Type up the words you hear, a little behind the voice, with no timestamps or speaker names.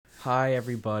Hi,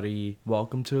 everybody.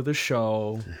 Welcome to the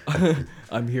show.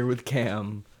 I'm here with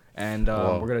Cam, and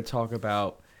we're going to talk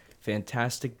about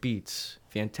fantastic beats,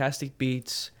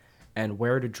 and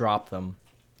where to drop them.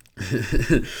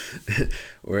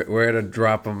 where to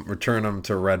drop them, return them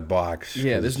to Redbox.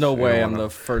 Yeah, there's no way I'm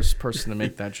the first person to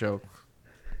make that joke.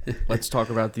 Let's talk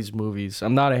about these movies.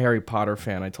 I'm not a Harry Potter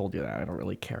fan. I told you that. I don't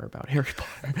really care about Harry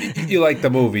Potter. You like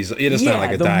the movies. You're just not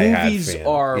like a diehard fan. The movies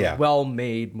are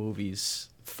well-made movies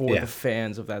for the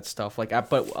fans of that stuff. I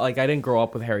didn't grow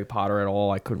up with Harry Potter at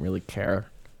all. I couldn't really care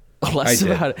less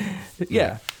about it.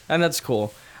 Yeah, and that's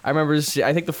cool. I remember.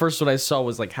 I think the first one I saw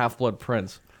was like Half-Blood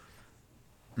Prince.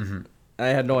 Mm-hmm. I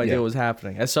had no idea what was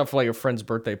happening. I saw it for like a friend's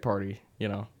birthday party.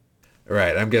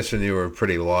 Right. I'm guessing you were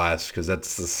pretty lost because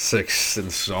that's the 6th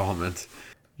installment.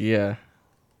 Yeah.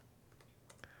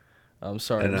 I'm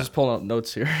sorry. I'm just pulling out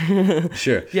notes here.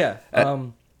 Sure. Yeah.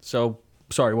 So,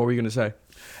 sorry. What were you gonna say?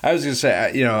 I was gonna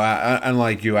say,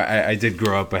 unlike you, I did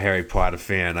grow up a Harry Potter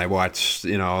fan. I watched,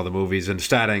 all the movies, and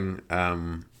starting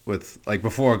with like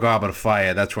before Goblet of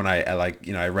Fire. That's when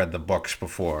I read the books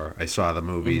before I saw the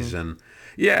movies, and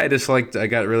I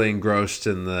got really engrossed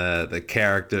in the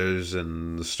characters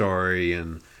and the story,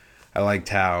 and I liked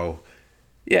how,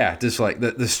 just like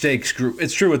the stakes grew.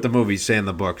 It's true with the movies and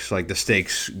the books, like the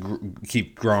stakes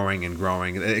keep growing and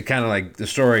growing. It kind of like the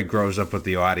story grows up with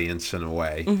the audience in a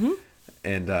way. Mm-hmm.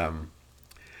 And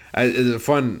a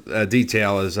fun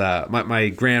detail is my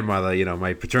grandmother,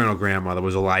 my paternal grandmother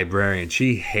was a librarian.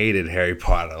 She hated Harry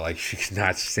Potter. Like, she could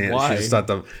not stand it. Why?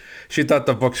 She thought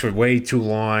the books were way too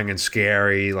long and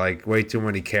scary, like way too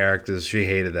many characters. She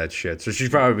hated that shit. So she'd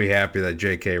probably be happy that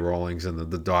J.K. Rowling's in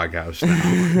the doghouse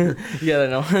now.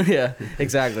 Yeah,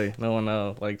 exactly. No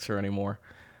one likes her anymore.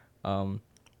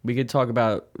 We could talk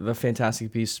about the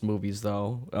Fantastic Beasts movies,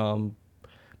 though.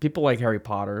 People like Harry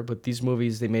Potter, but these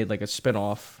movies, they made like a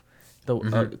spin-off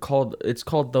called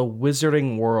The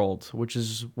Wizarding World, which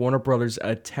is Warner Brothers'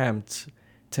 attempt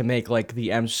to make like the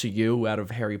MCU out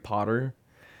of Harry Potter.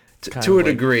 To a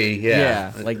degree,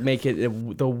 yeah. Yeah, like make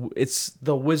it's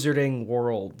the Wizarding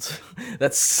World.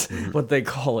 That's what they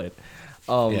call it.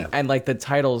 And like the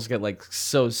titles get like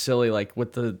so silly, like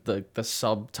with the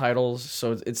subtitles.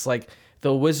 So it's like The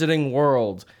Wizarding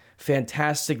World,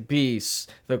 Fantastic Beasts,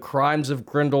 The Crimes of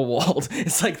Grindelwald.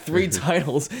 It's like 3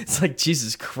 titles. It's like,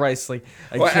 Jesus Christ. Like,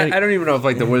 I don't even know if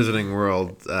like The Wizarding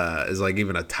World is like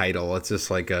even a title. It's just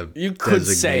like a You could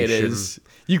say it is.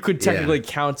 You could technically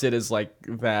count it as like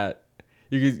that.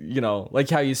 You could, like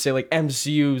how you say like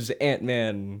MCU's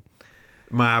Ant-Man.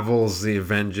 Marvel's The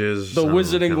Avengers. The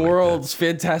Wizarding World's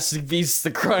Fantastic Beasts,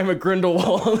 The Crime of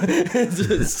Grindelwald.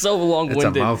 It's so long-winded.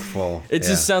 It's a mouthful. It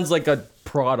just sounds like a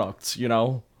product,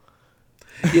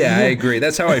 Yeah, I agree.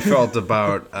 That's how I felt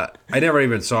about. I never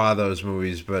even saw those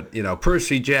movies, but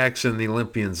Percy Jackson, the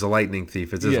Olympians, the Lightning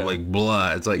Thief. It's just like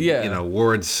blah. It's like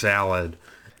word salad.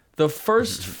 The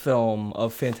first film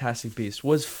of Fantastic Beasts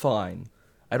was fine.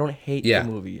 I don't hate the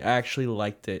movie. I actually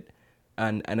liked it,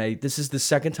 and this is the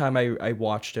second time I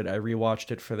watched it. I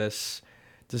rewatched it for this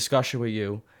discussion with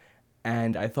you,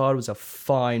 and I thought it was a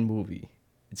fine movie.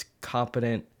 It's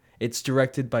competent. It's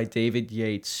directed by David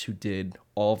Yates, who did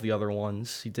all of the other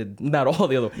ones. He did not all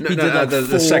the other. He did like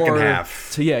the second half.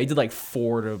 So he did like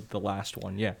 4 to the last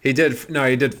one. Yeah. He did. No,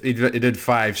 he did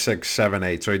 5, 6, 7,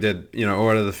 8. So he did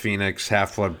Order of the Phoenix,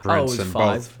 Half-Blood Prince, and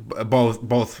 5.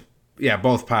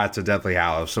 both parts of Deathly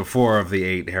Hallows. So 4 of the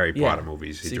 8 Harry Potter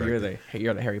movies. So you're the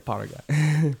Harry Potter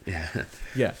guy.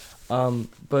 Yeah.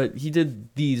 But he did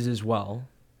these as well.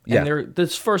 And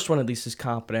this first one at least is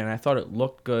competent. I thought it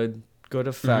looked good. Good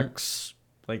effects,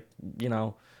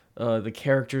 the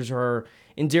characters are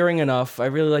endearing enough. I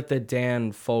really like the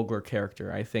Dan Fogler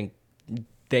character. I think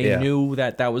they knew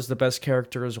that was the best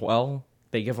character as well.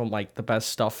 They give him like the best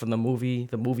stuff in the movie.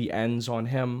 The movie ends on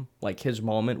him, like his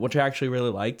moment, which I actually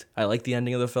really liked. I liked the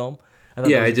ending of the film. I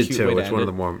did too. It's one of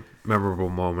the more memorable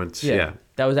moments. Yeah.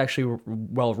 That was actually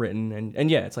well written,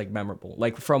 and it's like memorable.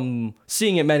 Like from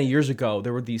seeing it many years ago,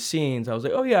 there were these scenes. I was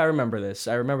like, oh yeah, I remember this.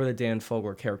 I remember the Dan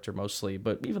Fogler character mostly,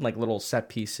 but even like little set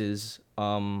pieces,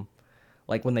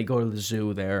 like when they go to the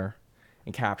zoo there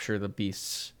and capture the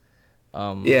beasts.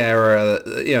 Or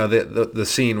the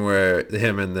scene where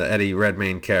him and the Eddie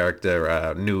Redmayne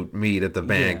character Newt meet at the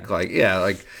bank.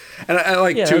 And I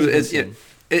like too.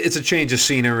 It's a change of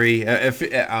scenery.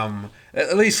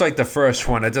 At least like the first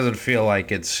one, it doesn't feel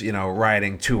like it's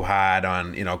riding too hard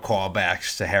on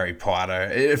callbacks to Harry Potter.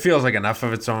 It feels like enough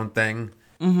of its own thing.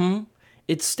 Mm-hmm.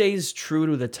 It stays true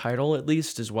to the title at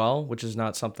least as well, which is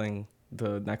not something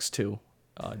the next 2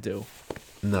 do.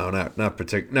 No, not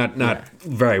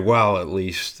very well, at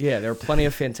least. Yeah, there are plenty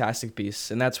of Fantastic Beasts,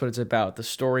 and that's what it's about. The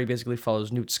story basically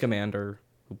follows Newt Scamander,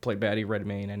 who played by Eddie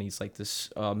Redmayne, and he's like this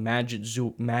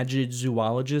magid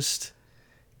zoologist.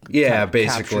 Yeah,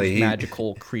 basically captures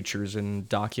magical creatures and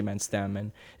documents them,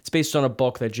 and it's based on a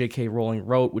book that J.K. Rowling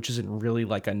wrote, which isn't really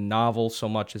like a novel so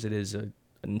much as it is an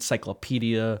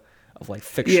encyclopedia of like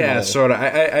fictional. Yeah, sort of.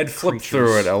 I'd flipped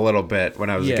through it a little bit when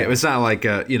I was a kid. It's not like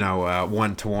a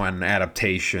one-to-one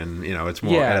adaptation. It's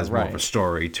more it has more of a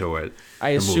story to it. I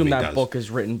assume that book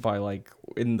is written by like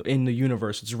in the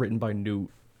universe. It's written by Newt.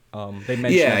 They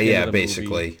mention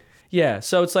basically. Movie. Yeah,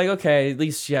 so it's like okay, at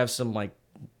least you have some like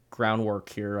groundwork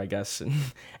here, I guess,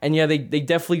 and yeah, they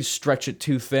definitely stretch it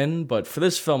too thin, but for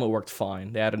this film it worked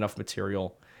fine. They had enough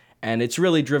material. And it's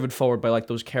really driven forward by like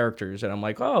those characters, and I'm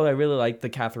like, oh, I really like the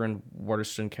Catherine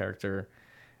Waterston character,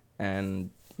 and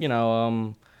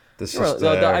I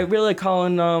really like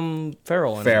Colin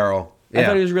Farrell. Farrell, yeah. I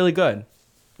thought he was really good.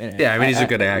 Yeah, I mean he's a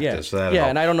good actor. Yeah, so that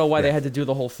and I don't know why they had to do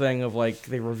the whole thing of like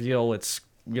they reveal it's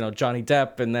Johnny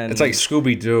Depp, and then it's like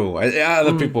Scooby Doo.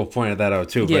 Other people pointed that out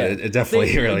too, but it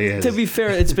definitely really is. To be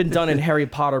fair, it's been done in Harry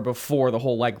Potter before, the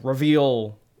whole like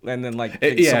reveal. And then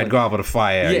Goblet of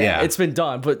Fire. Yeah, it's been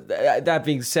done. But that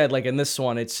being said, like in this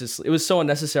one, it was so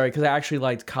unnecessary because I actually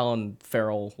liked Colin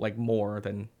Farrell like more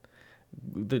than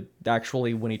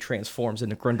actually when he transforms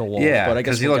into Grindelwald. Yeah, but I guess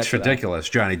because he looks ridiculous,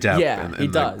 Johnny Depp. Yeah, he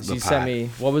does. You sent me.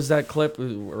 What was that clip?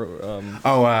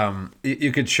 You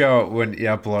could show it when you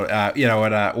upload.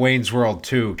 In Wayne's World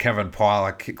 2, Kevin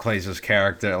Pollak plays his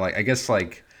character. Like I guess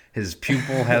like. His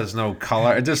pupil has no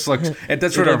color. It just looks.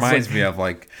 That's what it reminds me of.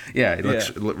 Like, he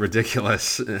looks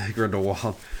ridiculous,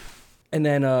 Grindelwald. And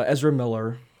then Ezra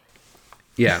Miller.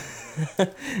 Yeah.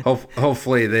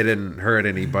 Hopefully they didn't hurt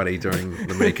anybody during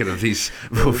the making of these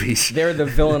movies. They're the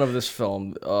villain of this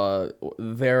film.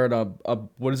 They're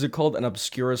what is it called? An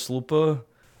obscurus lupa.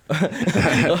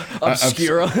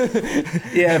 Obscura.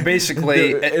 Yeah,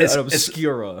 basically it's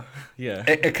obscura. Yeah,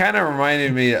 it kind of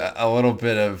reminded me a little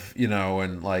bit of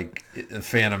in like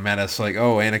Phantom Menace, like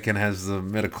Anakin has the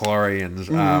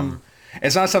midichlorians.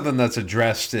 It's not something that's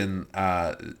addressed in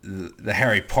the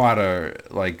Harry Potter,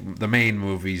 like the main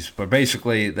movies, but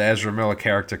basically the Ezra Miller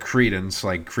character Credence,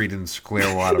 like Creedence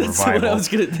Clearwater Revival. I was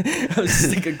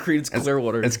thinking Creedence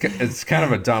Clearwater. It's kind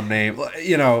of a dumb name,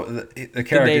 the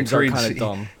character. The names are kind of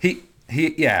dumb. He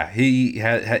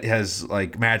has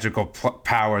like magical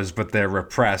powers, but they're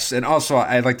repressed. And also,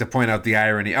 I'd like to point out the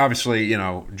irony. Obviously,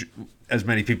 as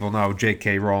many people know,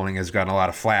 J.K. Rowling has gotten a lot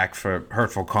of flack for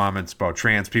hurtful comments about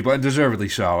trans people, and deservedly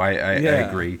so. I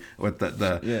agree with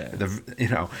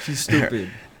the she's stupid.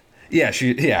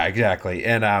 Exactly.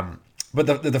 And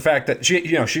but the fact that she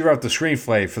wrote the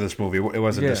screenplay for this movie, it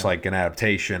wasn't just like an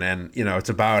adaptation, and it's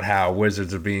about how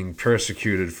wizards are being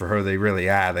persecuted for who they really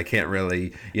are. They can't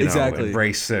really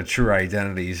embrace their true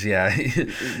identities. Yeah.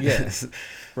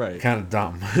 Right. Kind of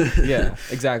dumb. Yeah,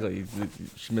 exactly.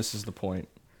 She misses the point.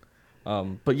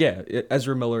 But yeah,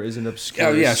 Ezra Miller is an obscure.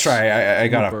 Oh yeah, sorry, I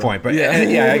got a point, but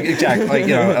yeah, exactly. Like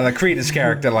the Credence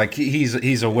character, like he's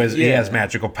a wizard. Yeah. He has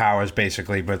magical powers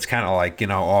basically, but it's kind of like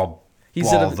all.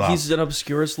 He's an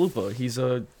obscurus lupa. He's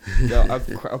a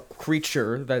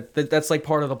creature that's like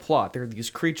part of the plot. There are these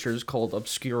creatures called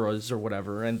obscuras or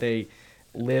whatever, and they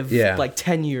live like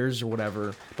 10 years or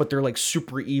whatever, but they're like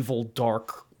super evil,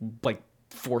 dark, like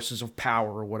forces of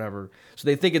power or whatever. So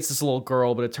they think it's this little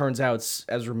girl, but it turns out it's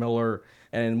Ezra Miller.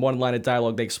 And in one line of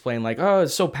dialogue, they explain like, "Oh,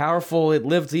 it's so powerful. It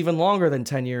lived even longer than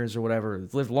 10 years or whatever.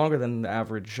 It lived longer than the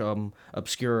average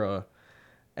obscura."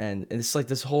 And it's like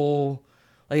this whole.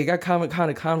 Like, it got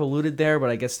kind of convoluted there, but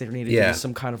I guess there needed to be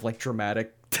some kind of, like,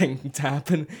 dramatic thing to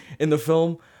happen in the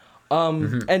film.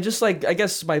 And just, like, I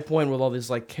guess my point with all this,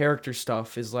 like, character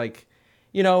stuff is, like,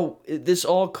 this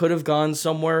all could have gone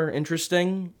somewhere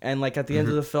interesting. And, like, at the end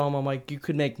of the film, I'm like, you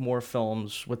could make more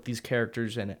films with these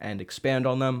characters and expand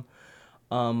on them.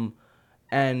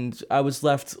 And I was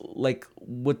left, like,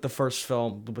 with the first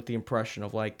film, with the impression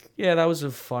of, like, yeah, that was a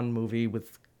fun movie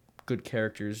with good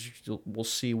characters. We'll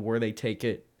see where they take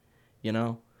it,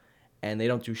 and they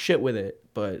don't do shit with it,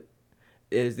 but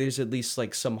there's at least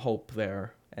like some hope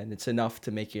there, and it's enough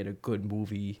to make it a good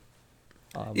movie.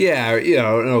 An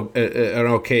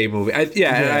okay movie.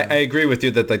 I agree with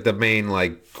you that like the main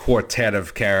like quartet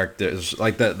of characters,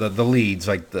 like the leads,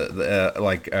 like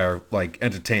are like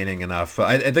entertaining enough.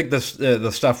 I think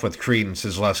the stuff with Credence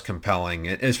is less compelling,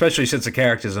 especially since the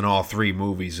character's in all three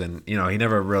movies, and he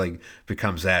never really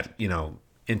becomes that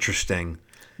interesting.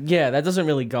 Yeah, that doesn't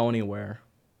really go anywhere.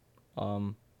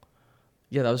 That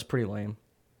was pretty lame.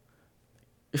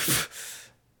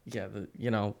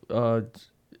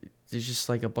 there's just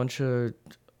like a bunch of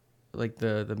like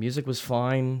the music was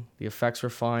fine, the effects were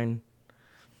fine.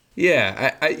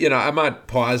 Yeah, I'm not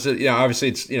positive. Obviously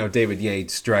it's David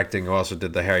Yates directing, who also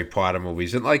did the Harry Potter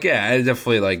movies, and like it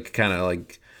definitely like kind of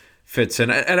like fits in.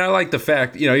 And I like the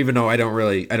fact, even though I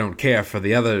don't care for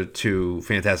the other two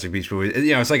Fantastic Beasts movies,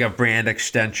 it's like a brand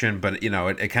extension, but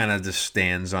it kind of just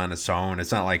stands on its own.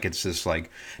 It's not like it's just like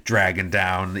dragging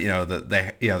down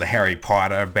the Harry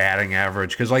Potter batting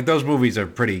average, because like those movies are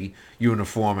pretty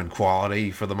uniform in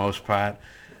quality for the most part.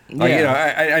 Like,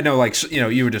 I know, like,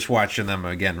 you were just watching them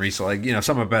again recently. Like,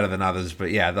 some are better than others, but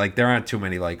yeah, like there aren't too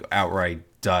many like outright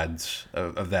duds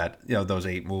of that, those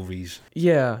 8 movies.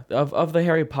 Yeah, of the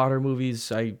Harry Potter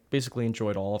movies, I basically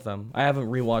enjoyed all of them. I haven't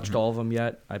rewatched all of them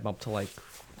yet. I'm up to like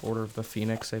Order of the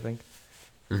Phoenix, I think.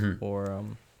 Or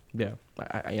yeah,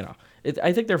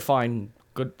 I think they're fine.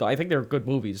 Good. I think they're good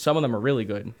movies. Some of them are really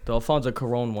good. The Alfonso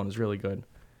Cuarón one is really good.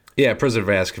 Yeah, Prisoner of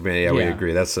Azkaban. Yeah, we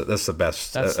agree. That's the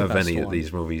best of any of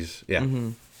these movies. Yeah.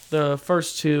 The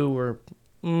first two were.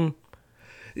 I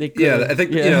think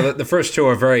the first two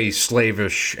are very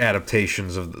slavish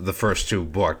adaptations of the first 2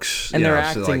 books. And they're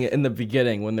acting in the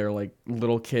beginning when they're like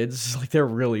little kids, like they're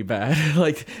really bad,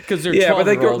 like because they're but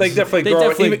they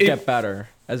definitely get better.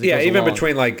 As it goes even along.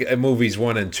 between like movies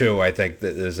 1 and 2, I think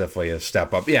that there's definitely a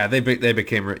step up. Yeah, they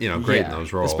became great in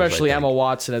those roles. Especially Emma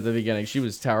Watson at the beginning, she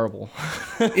was terrible.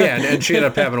 And she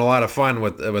ended up having a lot of fun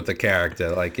with the character.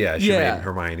 Like she made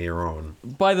Hermione her own.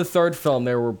 By the third film,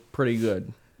 they were pretty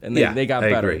good. And they got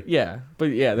better. Agree. Yeah. But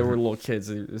yeah, they were little kids.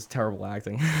 It was terrible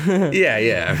acting.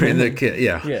 I mean, they're kids.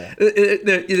 Yeah.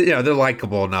 They're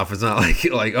likable enough. It's not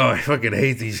like oh, I fucking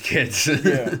hate these kids.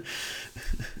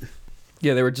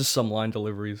 Yeah, they were just some line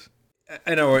deliveries.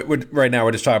 I know. Right now,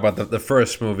 we're just talking about the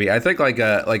first movie. I think like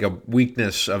a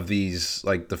weakness of these,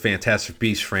 like the Fantastic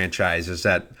Beasts franchise, is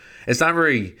that it's not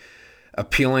very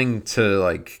appealing to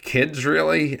like kids,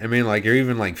 really. I mean, like, or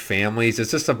even like families.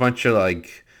 It's just a bunch of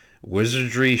like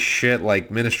wizardry shit, like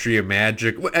Ministry of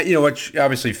Magic, which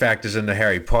obviously factors into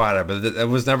Harry Potter, but it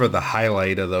was never the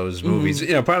highlight of those movies.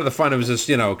 Part of the fun, it was just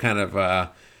kind of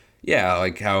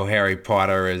like how Harry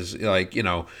Potter is, like,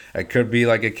 it could be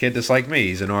like a kid just like me.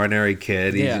 He's an ordinary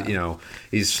kid. He's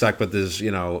he's stuck with his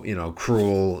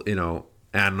cruel aunt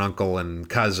and uncle and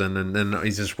cousin, and then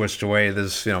he's just whisked away to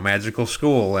this magical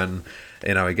school, and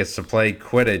he gets to play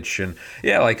Quidditch. And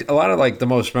like a lot of like the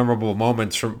most memorable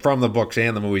moments from the books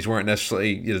and the movies weren't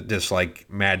necessarily just like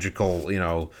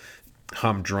magical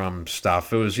humdrum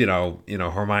stuff. It was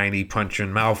Hermione punching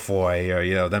Malfoy,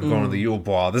 or them going to the Yule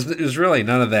Ball. There's really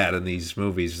none of that in these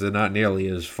movies. They're not nearly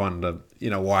as fun to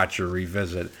watch or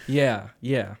revisit. Yeah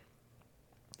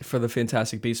For the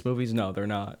Fantastic Beasts movies, no, they're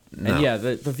not. No. And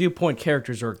the viewpoint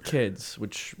characters are kids,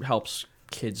 which helps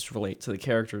kids relate to the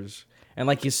characters. And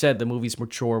like you said, the movies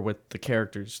mature with the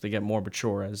characters. They get more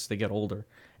mature as they get older.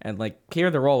 And like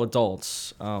here, they're all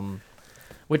adults,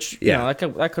 which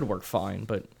that could work fine.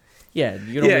 But I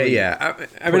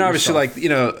mean, obviously, like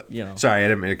sorry, I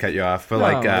didn't mean to cut you off,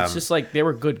 but it's just like they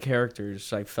were good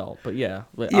characters, I felt. But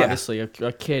obviously, a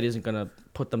kid isn't gonna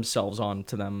put themselves on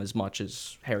to them as much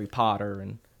as Harry Potter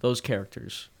and those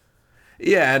characters.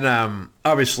 Yeah, and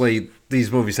obviously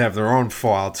these movies have their own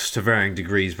faults to varying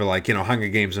degrees, but like Hunger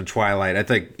Games and Twilight, I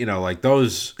think like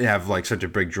those have like such a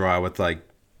big draw with like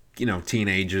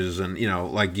teenagers and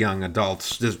like young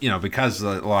adults, just because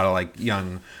a lot of like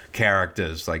young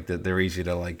characters, like that they're easy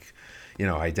to like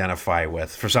identify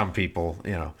with for some people.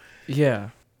 Yeah,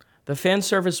 the fan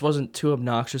service wasn't too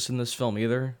obnoxious in this film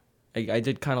either. I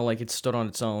did kind of like it stood on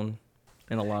its own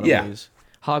in a lot of ways.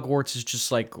 Hogwarts is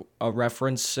just like a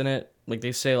reference in it. Like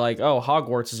they say, like, oh,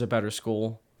 Hogwarts is a better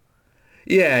school.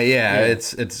 Yeah.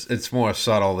 It's more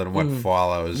subtle than what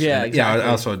follows. Yeah, exactly.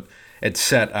 Also, it's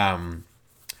set.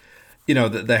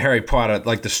 The Harry Potter,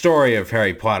 like the story of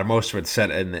Harry Potter, most of it's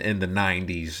set in the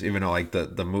 90s. Even though like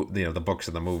the books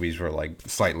and the movies were like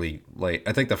slightly late.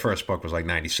 I think the first book was like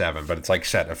 97, but it's like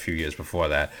set a few years before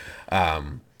that.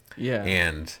 And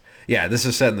this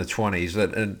is set in the 20s.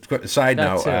 And side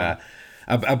note.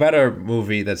 A great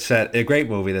movie that's set in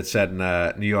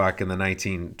New York in the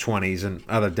 1920s and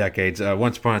other decades.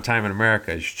 Once Upon a Time in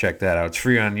America. You should check that out. It's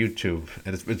free on YouTube,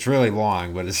 and it's really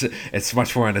long, but it's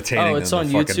much more entertaining. Oh, it's on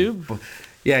YouTube.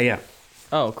 Yeah.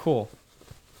 Oh, cool.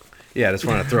 Yeah, I just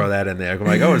want to throw that in there. I'm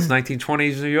like, oh, it's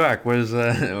 1920s New York. Where's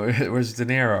De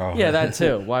Niro? Yeah, that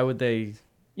too. Why would they?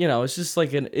 It's just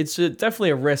like it's definitely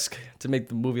a risk to make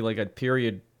the movie like a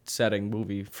period setting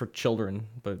movie for children,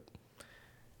 but.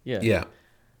 Yeah.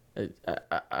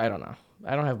 I don't know.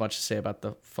 I don't have much to say about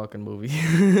the fucking movie.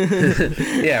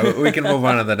 Yeah, we can move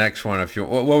on to the next one if you.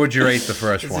 What would you rate the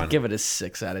first one? Give it a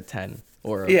 6 out of 10.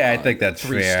 Or I think that's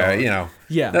 3 fair. star. You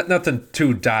know, nothing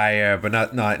too dire, but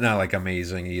not like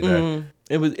amazing either.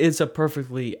 It's a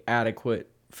perfectly adequate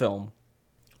film.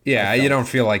 Yeah, you don't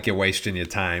feel like you're wasting your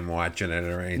time watching it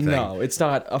or anything. No, it's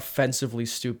not offensively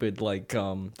stupid like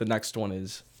the next one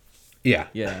is. Yeah.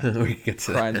 We get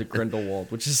to Crimes at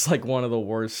Grindelwald, which is like one of the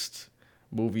worst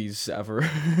movies ever.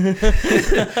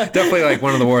 Definitely like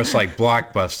one of the worst like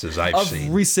blockbusters I've seen.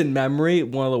 Of recent memory,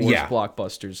 one of the worst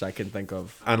blockbusters I can think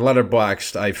of. On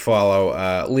Letterboxd, I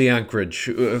follow Lee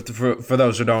Unkrich. For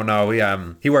those who don't know,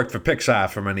 he worked for Pixar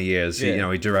for many years.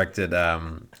 He directed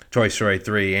Toy Story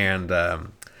 3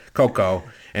 and Coco.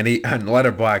 And on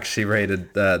Letterboxd, he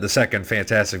rated the second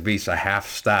Fantastic Beasts a 0.5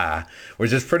 star,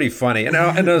 which is pretty funny.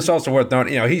 And it's also worth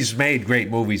noting, he's made great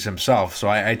movies himself, so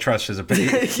I trust his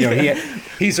opinion.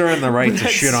 He's earned the right to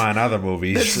shit on other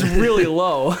movies. It's really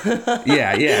low.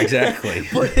 Yeah, exactly.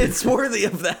 But it's worthy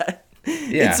of that.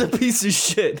 Yeah. It's a piece of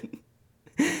shit.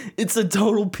 It's a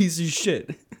total piece of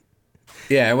shit.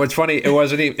 Yeah, what's funny, it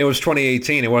was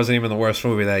 2018. It wasn't even the worst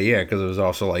movie that year because it was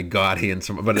also like gaudy and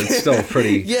but it's still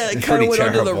pretty. It kind of went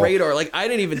terrible. under the radar. Like I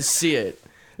didn't even see it.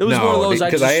 It was one of those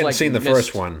because I hadn't like, seen the missed.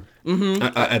 first one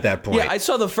at that point. Yeah, I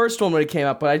saw the first one when it came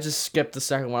out, but I just skipped the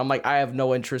second one. I'm like, I have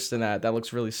no interest in that. That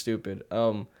looks really stupid.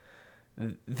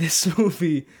 This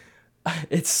movie,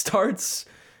 it starts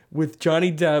with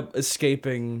Johnny Depp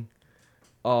escaping,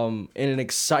 in an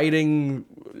exciting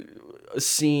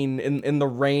scene in the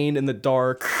rain, in the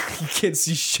dark. You can't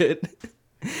see shit.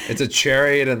 It's a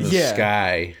chariot in the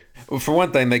sky. Well, for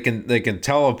one thing, they can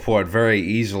teleport very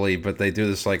easily, but they do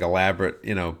this like elaborate,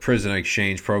 prison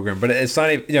exchange program. But it's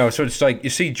not even, so it's like you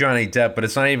see Johnny Depp, but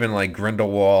it's not even like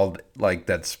Grindelwald, like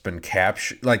that's been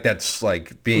captured, like that's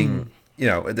like being,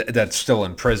 that's still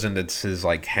imprisoned. It's his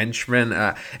like henchman.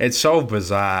 It's so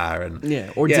bizarre and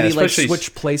or did he like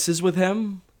switch places with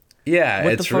him? Yeah,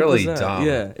 it's really dumb.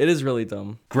 Yeah, it is really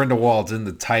dumb. Grindelwald's in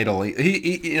the title. He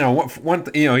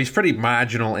he's pretty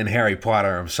marginal in Harry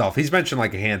Potter himself. He's mentioned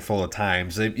like a handful of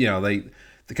times.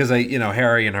 Because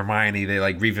Harry and Hermione, they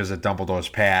like revisit Dumbledore's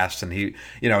past, and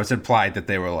it's implied that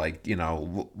they were like,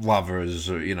 lovers,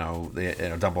 or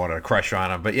Dumbledore had a crush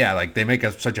on him. But yeah, like they make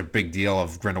such a big deal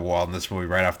of Grindelwald in this movie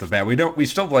right off the bat. We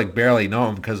still like barely know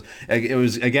him because it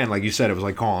was, again, like you said, it was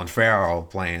like Colin Farrell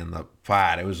playing the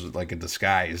part. It was like a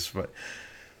disguise, but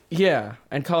yeah,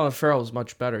 and Colin Farrell is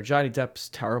much better. Johnny Depp's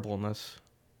terrible in this.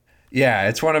 Yeah,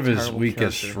 it's one of his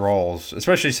weakest roles,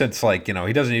 especially since, like,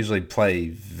 he doesn't usually play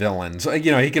villains. Like,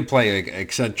 he can play like,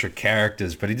 eccentric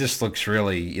characters, but he just looks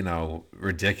really,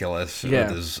 ridiculous with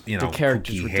his, the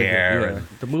character's hair. Yeah.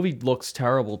 The movie looks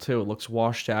terrible, too. It looks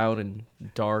washed out and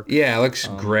dark. Yeah, it looks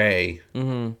gray.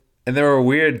 Mm-hmm. And there were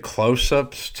weird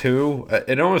close-ups, too.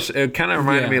 It kind of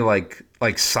reminded me like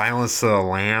Silence of the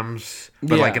Lambs,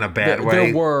 but like in a bad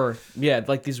way. There were,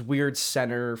 like these weird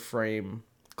center frame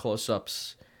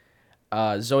close-ups.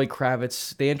 Zoe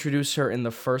Kravitz, they introduced her in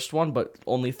the first one, but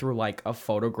only through like a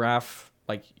photograph,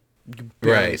 like you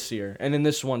barely see her. And in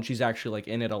this one, she's actually like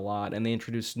in it a lot. And they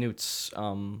introduced Newt's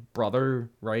brother,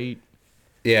 right?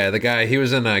 Yeah, the guy, he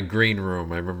was in a Green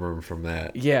Room. I remember him from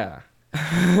that. Yeah.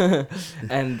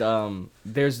 And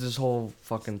there's this whole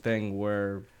fucking thing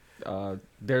where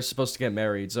they're supposed to get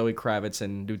married, Zoe Kravitz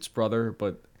and Newt's brother,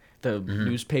 but the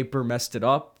newspaper messed it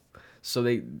up. So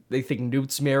they think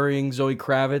Newt's marrying Zoe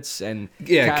Kravitz, and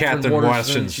Catherine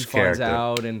Waterston, she finds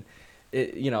out, and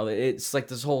it's like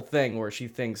this whole thing where she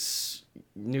thinks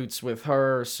Newt's with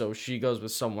her, so she goes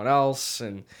with someone else,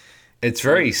 and it's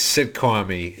very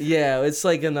sitcom-y. Yeah, it's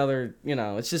like another,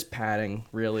 it's just padding,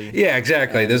 really. Yeah,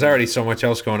 exactly. There's already so much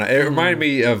else going on. It reminded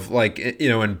me of like,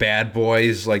 in Bad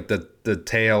Boys, like the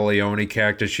Téa Leoni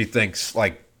character. She thinks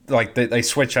like they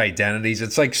switch identities.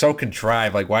 It's like so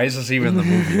contrived. Like, why is this even in the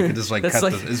movie? You could just like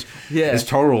cut this. It's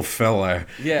total filler.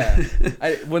 Yeah.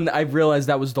 When I realized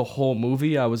that was the whole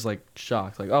movie, I was like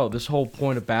shocked. Like, oh, this whole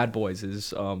point of Bad Boys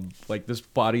is like this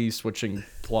body switching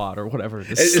plot or whatever.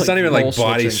 It's not even like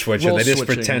body switching. They just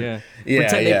pretend.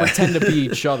 They pretend to be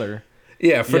each other.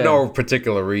 Yeah, for no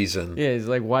particular reason. Yeah, it's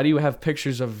like, why do you have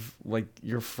pictures of like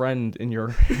your friend in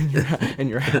your in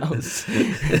your house?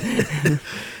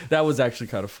 That was actually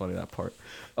kind of funny, that part.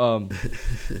 But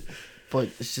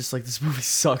it's just like, this movie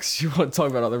sucks. You want to talk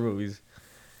about other movies?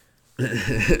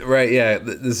 Right? Yeah,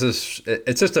 it's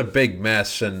just a big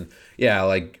mess, and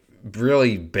like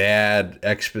really bad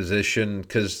exposition,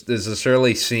 because there's this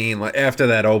early scene like after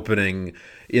that opening,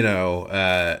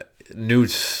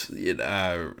 Newt's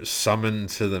summoned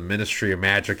to the Ministry of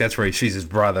Magic. That's where he sees his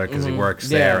brother because he works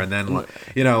there. And then,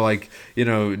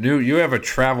 Newt, you have a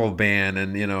travel ban,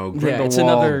 and Grindelwald, it's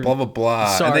another, blah blah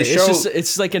blah. Sorry, and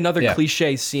it's like another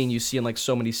cliche scene you see in like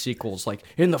so many sequels. Like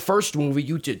in the first movie,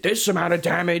 you did this amount of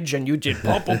damage, and you did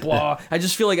blah blah blah. I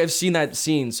just feel like I've seen that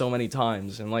scene so many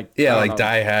times, and like like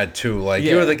Die Hard too. Like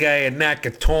you're the guy in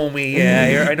Nakatomi.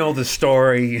 Yeah, I know the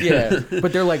story. Yeah,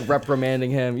 but they're like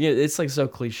reprimanding him. Yeah, it's like so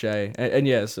cliche. And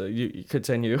yes, you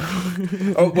continue.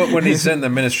 When he's in the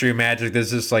Ministry of Magic,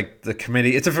 there's this like the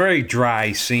committee. It's a very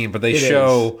dry scene, but they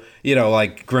show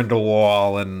like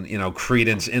Grindelwald and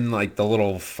Credence in like the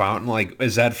little fountain. Like,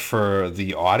 is that for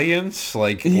the audience?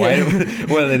 Like, why?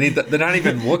 Well, they're not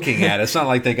even looking at it. It's not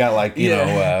like they got like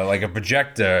like a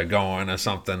projector going or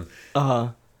something.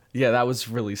 Yeah, that was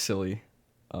really silly.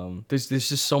 There's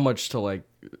just so much to like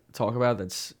talk about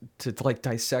that's to like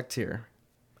dissect here.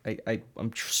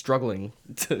 I'm struggling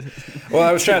to. Well,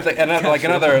 I was trying to think, and like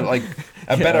another like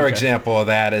a better example of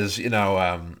that is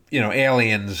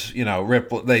aliens.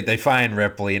 Ripley. They find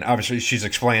Ripley, and obviously she's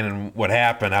explaining what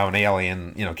happened, how an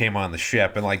alien came on the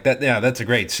ship, and like that. That's a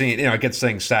great scene. It gets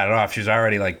things started off. She's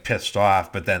already like pissed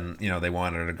off, but then they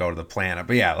want her to go to the planet.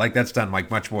 But like that's done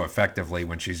like much more effectively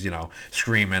when she's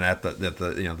screaming at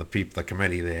the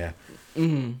committee there.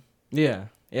 Mm-hmm. Yeah.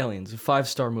 Aliens, a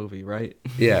 5-star movie, right?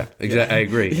 Yeah, exactly. I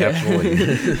agree.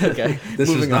 Absolutely. Okay. This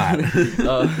is not.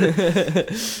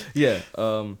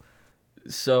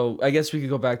 So I guess we could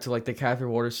go back to like the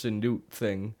Catherine Waterston Newt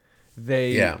thing.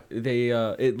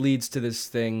 It leads to this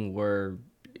thing where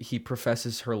he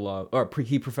professes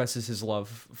his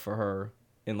love for her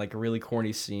in like a really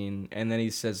corny scene, and then he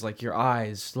says like, "Your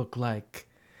eyes look like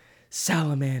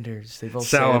salamanders." They both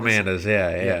salamanders.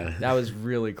 Yeah. That was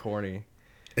really corny.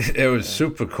 It was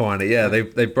super corny. Yeah,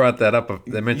 they brought that up.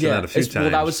 They mentioned that a few times.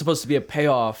 Well, that was supposed to be a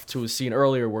payoff to a scene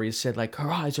earlier where he said, like,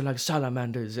 her eyes are like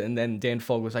salamanders. And then Dan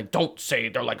Fogler was like, don't say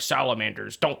they're like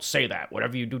salamanders. Don't say that.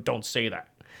 Whatever you do, don't say that.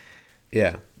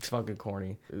 Yeah. It's fucking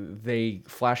corny. They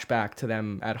flash back to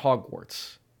them at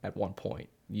Hogwarts at one point.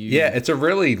 It's a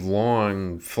really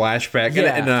long flashback.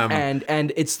 Yeah,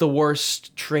 and it's the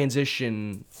worst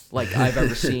transition like I've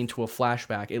ever seen to a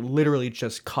flashback. It literally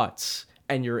just cuts.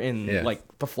 And you're in like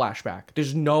the flashback.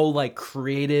 There's no like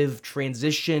creative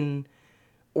transition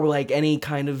or like any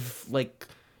kind of like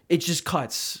it just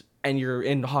cuts and you're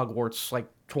in Hogwarts like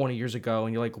 20 years ago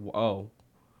and you're like, oh.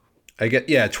 I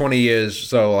get 20 years,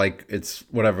 so like it's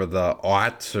whatever the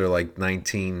aughts or like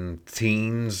 19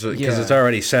 teens because it's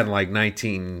already set in like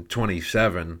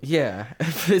 1927. Yeah,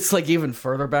 it's like even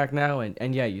further back now,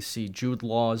 and you see Jude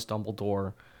Law as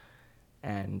Dumbledore,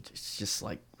 and it's just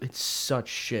like it's such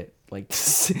shit. Like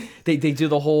they do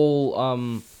the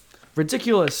whole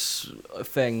ridiculous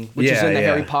thing, which is in the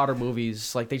Harry Potter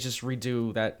movies. Like they just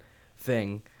redo that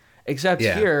thing, except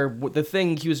here the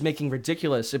thing he was making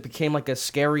ridiculous. It became like a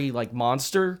scary like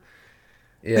monster.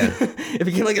 Yeah, it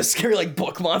became like a scary like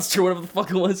book monster, whatever the fuck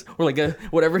it was, or like a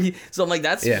whatever So I'm like,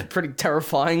 that's pretty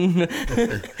terrifying.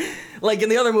 Like in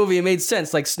the other movie, it made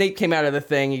sense. Like Snape came out of the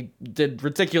thing, he did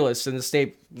ridiculous, and the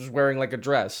Snape was wearing like a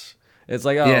dress. It's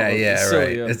like, oh, it's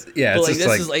silly, right. It's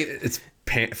just like it's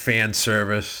fan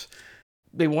service.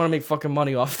 They want to make fucking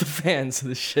money off the fans of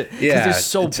this shit because they're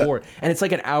so bored, and it's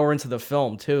like an hour into the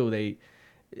film too. It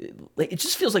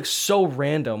just feels like so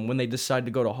random when they decide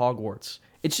to go to Hogwarts.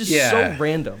 It's just so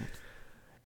random,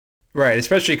 right?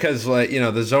 Especially because like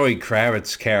the Zoe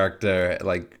Kravitz character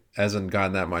like hasn't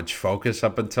gotten that much focus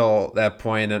up until that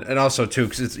point, and also too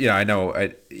because it's I know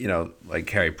like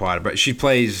Harry Potter, but she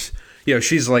plays.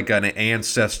 She's like an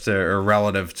ancestor or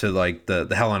relative to like the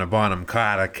Helena Bonham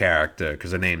Carter character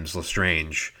because her name's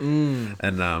Lestrange. And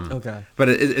but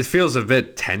it feels a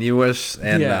bit tenuous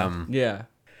and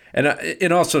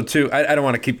and also too I don't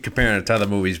want to keep comparing it to other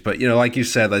movies, but like you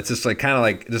said, it's just like kind of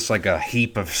like just like a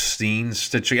heap of scenes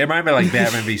stitching. It reminds me like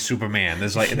Batman v Superman.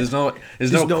 There's no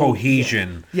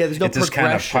cohesion. There's no progression. It just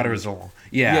kind of putters along.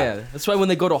 Yeah, that's why when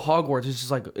they go to Hogwarts, it's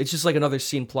just like another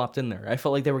scene plopped in there. I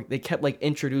felt like they kept like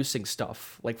introducing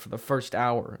stuff like for the first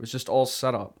hour. It was just all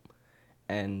set up,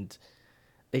 and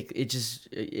it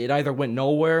either went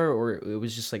nowhere or it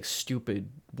was just like stupid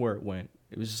where it went.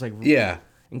 It was just like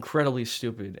incredibly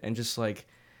stupid and just like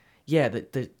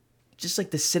the just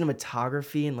like the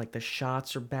cinematography and like the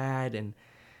shots are bad and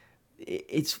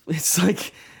it's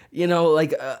like.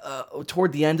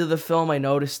 Toward the end of the film, I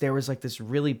noticed there was like this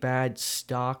really bad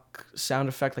stock sound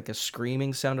effect, like a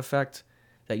screaming sound effect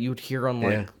that you would hear on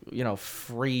like,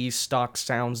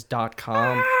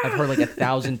 freestocksounds.com. I've heard like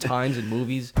 1,000 times in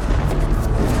movies.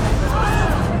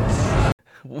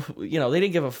 They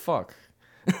didn't give a fuck.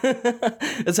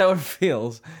 That's how it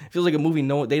feels. It feels like a movie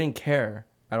they didn't care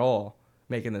at all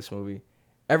making this movie.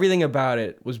 Everything about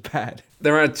it was bad.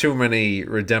 There aren't too many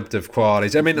redemptive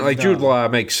qualities. I mean, like Jude Law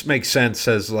makes sense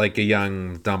as like a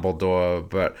young Dumbledore,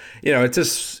 but it's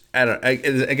just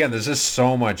again, there's just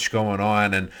so much going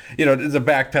on, and the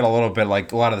backpedal a little bit.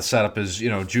 Like a lot of the setup is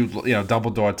Jude,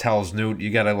 Dumbledore tells Newt,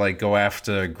 you got to like go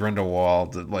after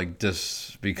Grindelwald, like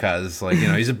just because like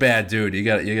he's a bad dude. You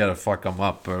got to fuck him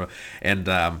up, and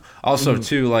also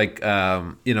too like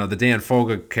the Dan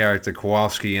Fogler character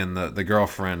Kowalski and the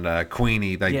girlfriend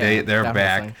Queenie, like they're definitely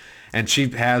back. And she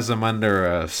has him under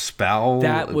a spell.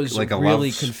 That was like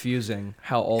really confusing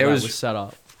how all that was set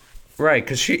up. Right,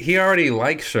 because he already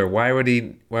likes her. Why would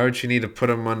she need to put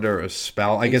him under a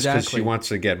spell? I guess because she wants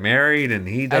to get married and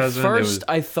he doesn't. At first,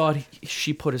 I thought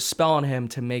she put a spell on him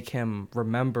to make him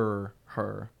remember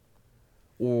her,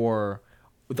 or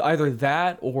either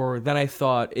that, or then I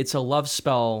thought it's a love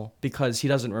spell because he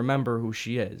doesn't remember who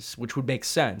she is, which would make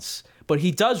sense. But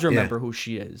he does remember who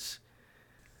she is.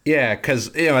 Yeah,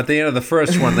 because at the end of the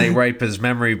first one they wipe his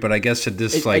memory, but I guess it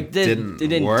just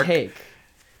didn't work. Take.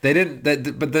 They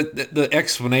didn't, but the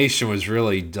explanation was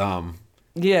really dumb.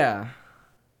 Yeah,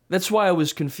 that's why I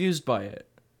was confused by it.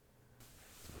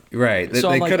 Right,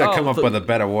 so they could have come up with a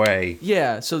better way.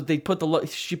 Yeah, so they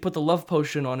she put the love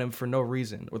potion on him for no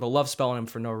reason, or the love spell on him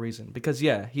for no reason, because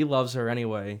he loves her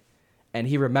anyway, and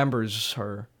he remembers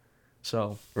her.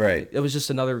 So right, it was just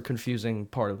another confusing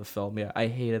part of the film. Yeah, I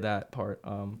hated that part.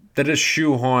 That is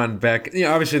shoehorned back.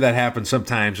 Obviously that happens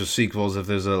sometimes with sequels. If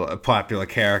there's a popular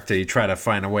character, you try to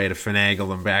find a way to finagle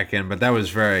them back in. But that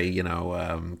was very,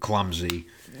 clumsy.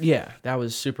 Yeah, that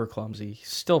was super clumsy.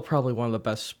 Still probably one of the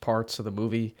best parts of the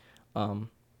movie.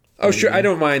 Sure. I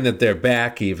don't mind that they're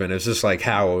back. Even it's just like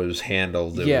how it was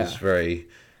handled. It was very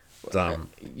dumb.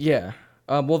 Yeah.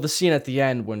 Well, the scene at the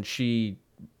end when she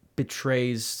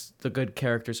betrays the good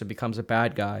characters and becomes a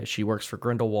bad guy. She works for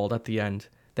Grindelwald at the end.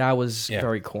 That was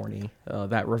very corny.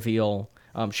 That reveal.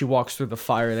 She walks through the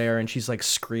fire there and she's like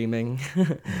screaming,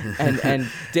 and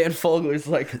Dan Fogler's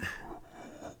like.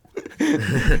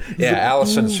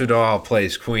 Alison Sudol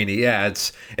plays Queenie. Yeah,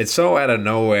 it's so out of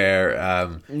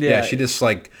nowhere. She just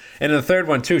like, and in the third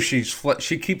one too, she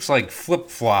keeps like flip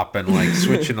flopping, like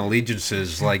switching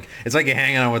allegiances. Like it's like you're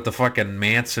hanging out with the fucking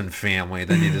Manson family,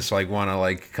 then you just like want to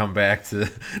like come back to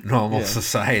normal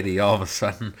society all of a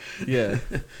sudden.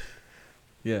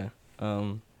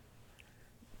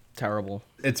 Terrible.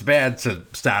 It's bad to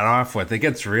start off with. It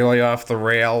gets really off the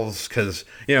rails because,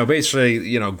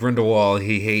 basically, Grindelwald,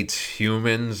 he hates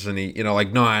humans and he,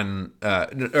 like muggles.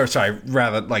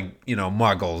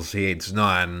 He hates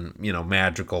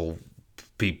magical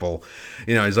people.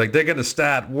 He's like, they're going to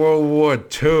start World War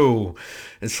II.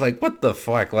 It's like, what the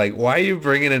fuck? Like, why are you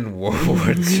bringing in World War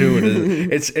II?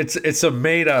 It's a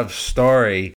made up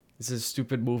story. It's a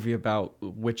stupid movie about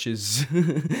witches.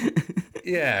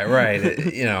 Yeah, right.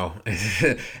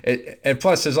 And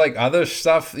plus, there's like other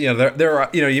stuff. There are.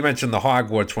 You mentioned the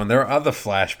Hogwarts one. There are other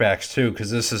flashbacks too,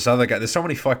 because this other guy. There's so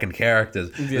many fucking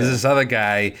characters. Yeah. There's this other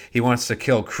guy. He wants to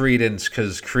kill Credence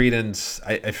because Credence.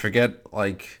 I forget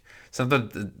like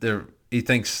something. He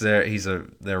thinks they're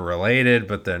related,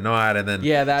 but they're not. And then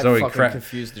that fucking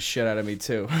confused the shit out of me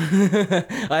too.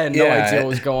 I had no idea what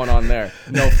was going on there.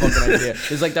 No fucking idea.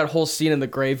 There's like that whole scene in the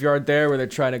graveyard there where they're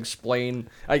trying to explain.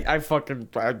 He like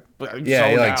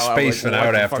spacing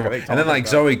out after. And then like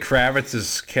Zoe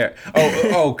Kravitz's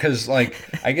because like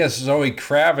I guess Zoe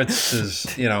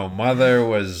Kravitz's mother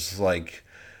was like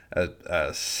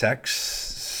a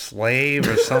sex slave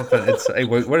or something. It's like,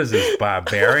 what is this,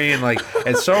 barbarian? Like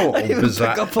it's so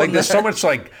bizarre. Like there's so much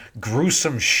like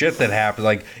gruesome shit that happens.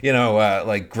 Like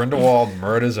like Grindelwald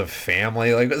murders a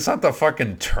family. Like it's not the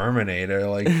fucking Terminator.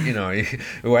 Like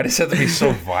why does it have to be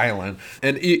so violent?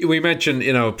 And we mentioned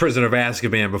Prisoner of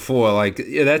Azkaban before. Like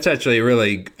that's actually a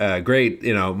really great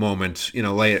moment.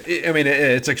 Later. I mean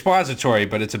it's expository,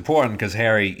 but it's important because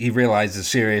Harry he realizes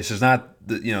Sirius is not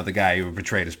the guy who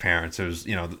betrayed his parents. It was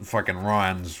fucking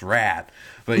Ron's rat.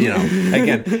 But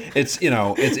again, it's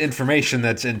it's information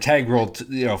that's integral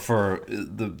to, for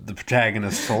the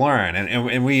protagonist to learn,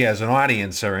 and we as an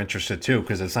audience are interested too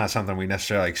because it's not something we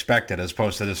necessarily expected, as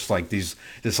opposed to just like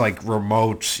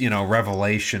remote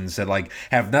revelations that like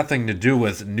have nothing to do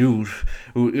with Newt,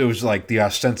 who it was like the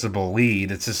ostensible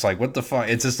lead. It's just like what the fuck?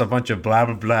 It's just a bunch of blah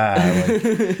blah blah,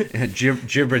 like,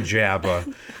 jibber jabber.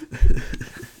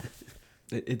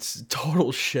 It's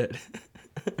total shit.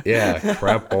 Yeah,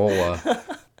 crapola.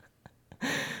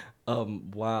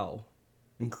 Wow,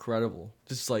 incredible.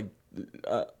 Just like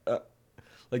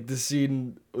Like the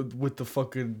scene with the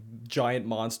fucking giant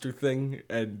monster thing,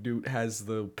 and Newt has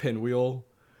the pinwheel,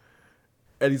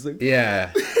 and he's like,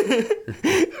 Yeah.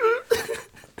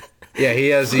 Yeah, he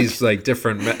has these like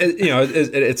different,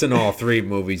 it's in all three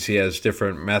movies. He has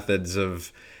different methods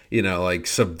of, like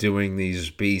subduing these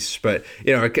beasts. But,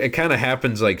 it kind of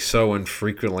happens like so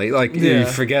infrequently. Like you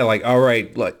forget, like, all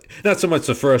right, like not so much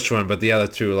the first one, but the other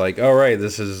two, like, all right,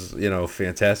 this is,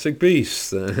 Fantastic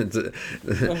Beasts.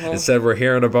 Instead, we're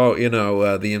hearing about,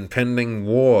 the impending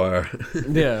war.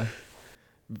 Yeah.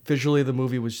 Visually, the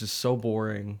movie was just so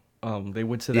boring. They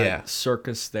went to that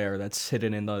circus there that's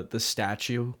hidden in the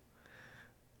statue.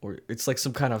 Or it's like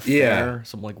some kind of fair,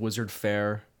 some like wizard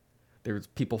fair. There's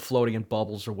people floating in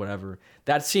bubbles or whatever.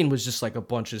 That scene was just like a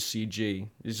bunch of CG.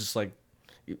 It's just like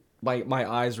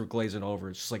my eyes were glazing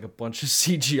over. It's just like a bunch of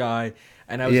CGI,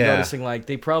 and I was noticing like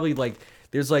they probably like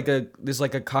there's like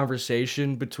a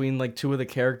conversation between like two of the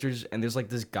characters, and there's like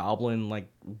this goblin like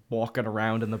walking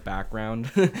around in the background.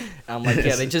 I'm like,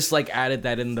 yeah, they just like added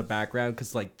that in the background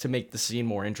because like to make the scene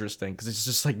more interesting, because it's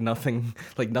just like nothing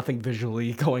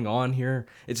visually going on here.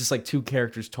 It's just like two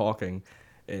characters talking.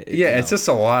 It's just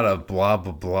a lot of blah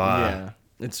blah blah. Yeah,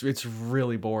 it's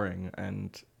really boring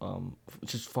and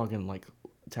it's just fucking like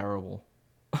terrible.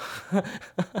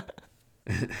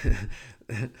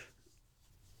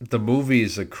 The movie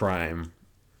is a crime.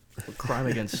 A crime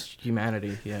against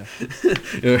humanity, yeah.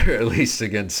 Or at least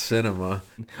against cinema.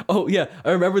 Oh, yeah. I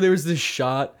remember there was this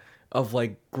shot of,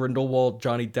 like, Grindelwald,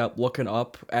 Johnny Depp looking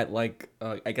up at, like,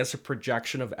 I guess a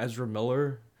projection of Ezra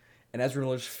Miller. And Ezra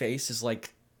Miller's face is,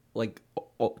 like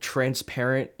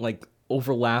transparent, like,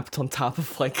 overlapped on top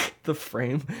of, like, the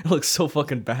frame. It looks so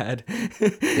fucking bad.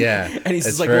 Yeah. And he's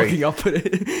just, like, looking up at it.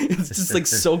 It's just, like,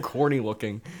 so corny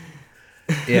looking.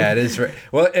 Yeah, it is.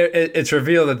 Well, it's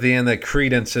revealed at the end that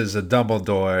Credence is a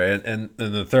Dumbledore, and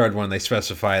in the third one they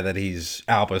specify that he's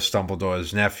Albus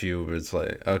Dumbledore's nephew. It's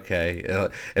like, okay,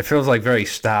 it feels like very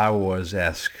Star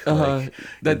Wars-esque. Like,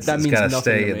 that means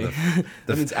nothing to me.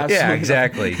 That means absolutely yeah,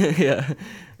 exactly. Yeah,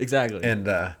 exactly. And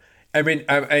I mean,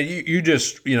 you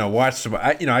just watched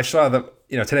the. I saw the.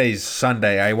 Today's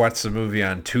Sunday. I watched the movie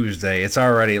on Tuesday. It's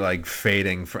already like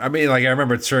fading. I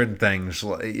remember certain things.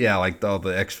 Like all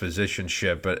the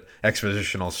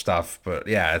expositional stuff. But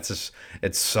yeah, it's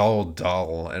so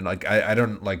dull, and like I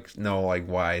don't know like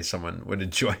why someone would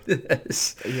enjoy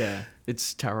this. Yeah,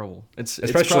 it's terrible.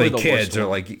 Especially it's kids or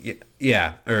like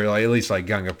or like at least like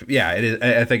younger. Yeah, it is.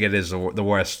 I think it is the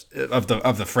worst of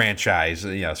the franchise.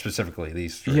 Specifically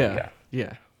these three.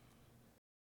 Yeah.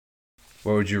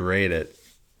 What would you rate it?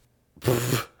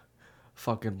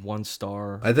 Fucking 1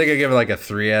 star. I think I give it like a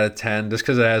 3 out of 10 just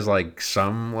because it has like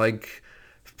some like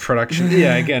production.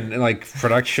 Yeah, again, like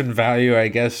production value, I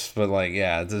guess. But like,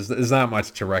 yeah, there's not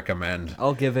much to recommend.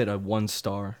 I'll give it a 1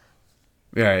 star.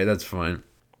 Yeah, that's fine.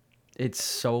 It's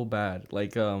so bad.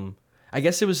 Like, I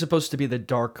guess it was supposed to be the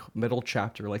dark middle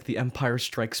chapter, like the Empire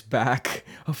Strikes Back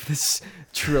of this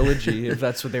trilogy, if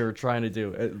that's what they were trying to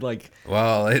do.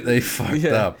 Well, they fucked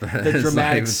up. The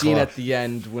dramatic scene at the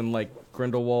end when like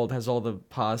Grindelwald has all the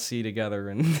posse together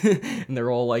and and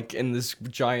they're all like in this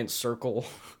giant circle.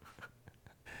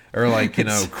 Or like,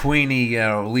 Queenie,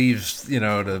 leaves,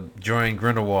 to join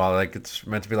Grindelwald. Like it's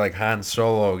meant to be like Han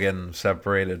Solo getting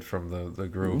separated from the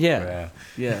group. Yeah.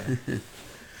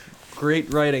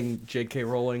 Great writing, J.K.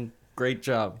 Rowling. Great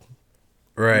job.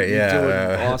 Right, You're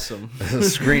doing awesome.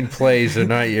 Screenplays are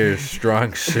not your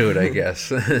strong suit, I guess.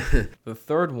 The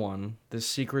third one, The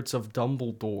Secrets of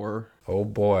Dumbledore. Oh,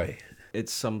 boy.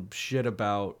 It's some shit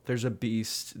about there's a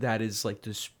beast that is like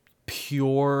this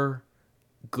pure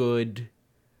good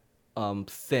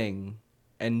thing,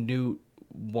 and Newt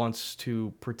wants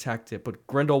to protect it, but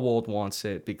Grindelwald wants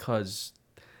it because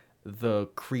the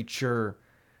creature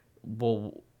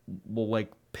will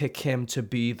like pick him to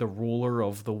be the ruler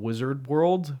of the wizard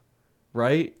world,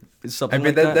 right? Something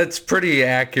like that. That's pretty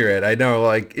accurate. I know,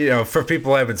 like, for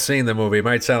people who haven't seen the movie, it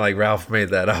might sound like Ralph made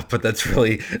that up, but that's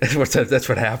what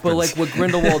happens. But like what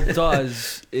Grindelwald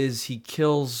does is he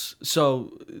kills.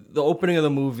 So the opening of the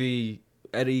movie,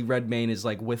 Eddie Redmayne is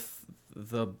like with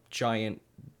the giant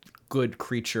good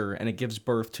creature, and it gives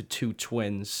birth to 2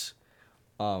 twins.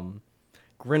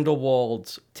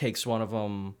 Grindelwald takes one of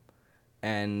them,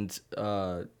 and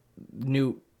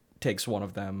Newt takes one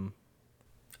of them.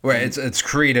 Right, it's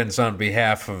Credence on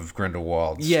behalf of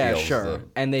Grindelwald. Yeah, sure.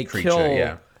 And they creature,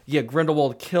 kill. Yeah,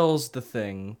 Grindelwald kills the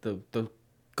thing, the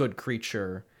good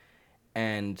creature,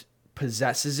 and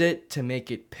possesses it to make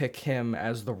it pick him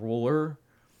as the ruler.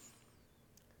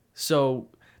 So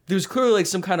there's clearly like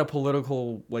some kind of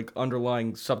political like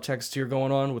underlying subtext here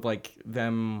going on with like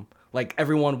them like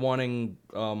everyone wanting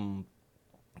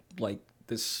like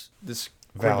this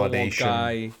Grindelwald Validation.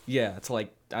 guy, yeah, to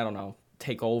like I don't know,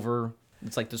 take over.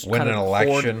 It's like this Win kind an of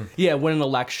election. win an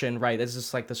election, right? It's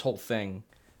just like this whole thing.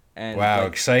 And Wow,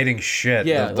 like, exciting shit.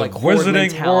 yeah, the like horde Wizarding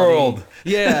mentality. World.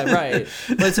 Yeah, right.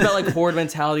 But it's about like horde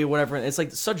mentality or whatever. It's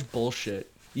like such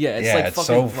bullshit. Yeah, it's like it's fucking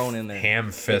so thrown in there.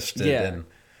 ham-fisted. And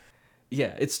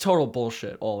yeah, it's total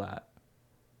bullshit. All that.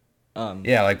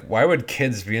 yeah, like why would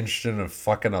kids be interested in a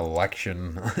fucking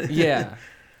election? Yeah.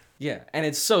 Yeah, and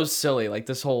it's so silly, like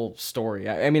this whole story.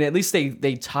 I mean, at least they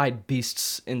tied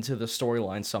beasts into the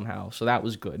storyline somehow, so that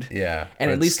was good. Yeah,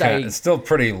 and at least it's still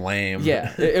pretty lame.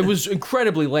 Yeah, it was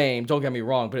incredibly lame. Don't get me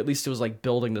wrong, but at least it was like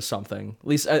building to something. At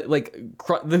least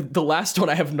the last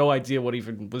one, I have no idea what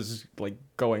even was like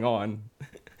going on.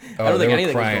 Oh, I don't think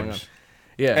anything crimes. was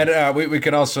going on. Yeah, And we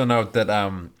can also note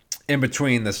that in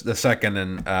between the second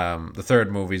and the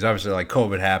third movies, obviously like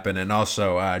COVID happened, and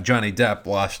also Johnny Depp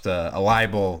lost a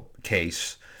libel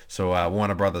case. So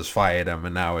Warner Brothers fired him,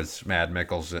 and now it's Mad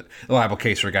Mikkelsen. A libel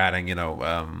case regarding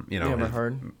Amber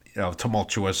Heard.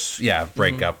 Tumultuous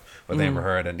breakup with Amber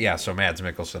Heard, and so Mads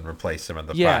Mikkelsen replaced him in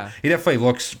the Yeah. part. He definitely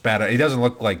looks better. He doesn't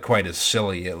look like quite as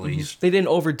silly, at least. They didn't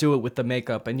overdo it with the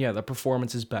makeup, and the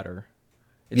performance is better.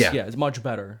 It's much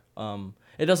better.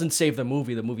 It doesn't save the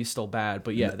movie. The movie's still bad,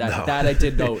 but that I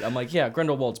did note. I'm like,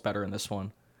 Grindelwald's better in this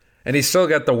one. And he's still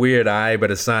got the weird eye,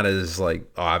 but it's not as like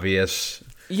obvious.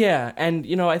 Yeah, and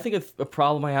I think a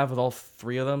problem I have with all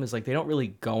three of them is like they don't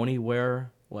really go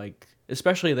anywhere. Like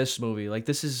especially this movie. Like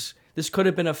this could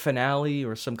have been a finale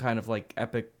or some kind of like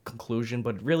epic conclusion,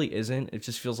 but it really isn't. It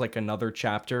just feels like another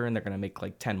chapter, and they're gonna make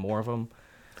like 10 more of them.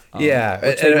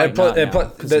 This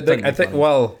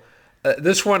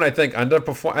one I think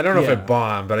underperformed. I don't know if it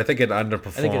bombed, but I think it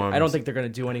underperformed. I don't think they're gonna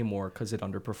do any more because it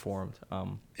underperformed. But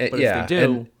if they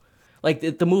do.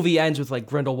 Like the movie ends with like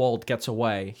Grindelwald gets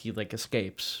away, he like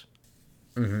escapes.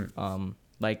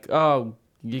 Like, oh,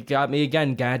 you got me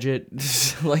again, Gadget.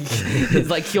 like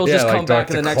he'll just come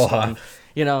back in the next one.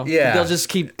 They'll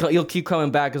just he'll keep coming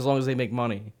back as long as they make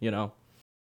money.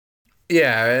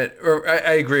 Yeah,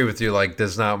 I agree with you. Like,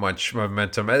 there's not much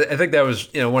momentum. I think that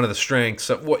was one of the strengths.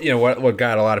 Of what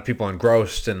got a lot of people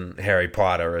engrossed in Harry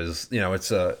Potter is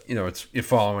it's you're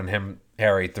following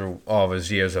Harry through all of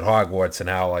his years at Hogwarts and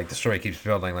how like the story keeps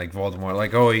building, like Voldemort,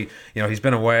 like he's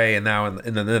been away, and now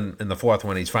in the fourth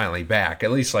one he's finally back. At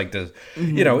least like the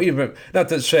even not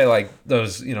to say like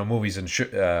those movies and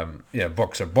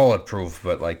books are bulletproof,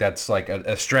 but like that's like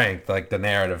a strength. Like the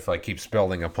narrative like keeps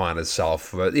building upon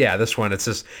itself. But this one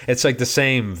it's like the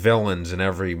same villains in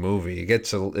every movie. It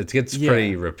gets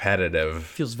pretty repetitive.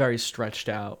 Feels very stretched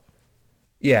out.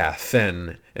 Yeah,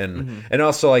 thin, and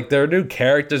also like there are new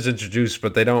characters introduced,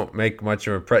 but they don't make much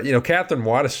of a Catherine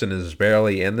Waterston is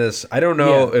barely in this. I don't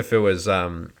know if it was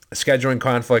scheduling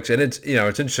conflicts, and it's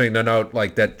interesting to note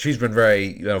like that she's been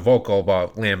very vocal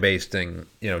about lambasting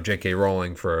J.K.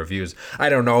 Rowling for her views. I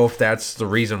don't know if that's the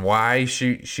reason why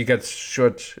she gets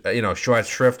short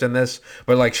shrift in this,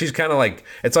 but like she's kind of like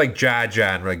it's like Jar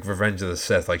Jar in like Revenge of the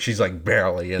Sith, like she's like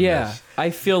barely in this. Yeah, I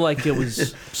feel like it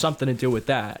was something to do with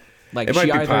that. Like it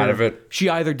might be part of it. She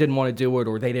either didn't want to do it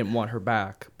or they didn't want her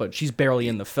back, but she's barely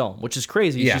in the film, which is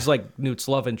crazy. Yeah. She's like Newt's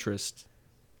love interest,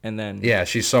 and then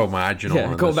she's so marginal.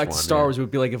 Yeah, going back to Star Wars, it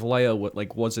would be like if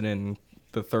Leia wasn't in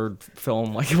the third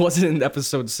film, like it wasn't in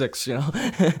Episode 6,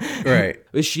 Right?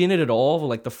 Is she in it at all?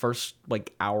 Like the first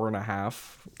like hour and a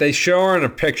half? They show her in a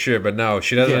picture, but no,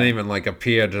 she doesn't even like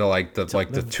appear to like the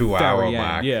 2 hour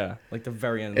mark. Yeah, like the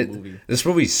very end of the movie. This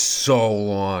movie's so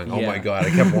long. Oh my god, I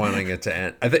kept wanting it to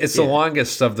end. I think it's the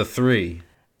longest of the three.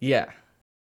 Yeah.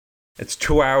 It's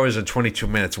 2 hours and 22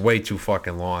 minutes, way too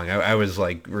fucking long. I was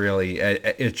like really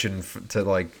itching to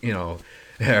like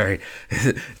Harry,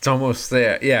 it's almost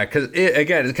there. Yeah, because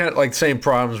again, it's kind of like the same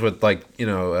problems with like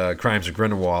Crimes of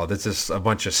Grindelwald. It's just a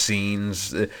bunch of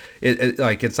scenes. It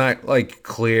like it's not like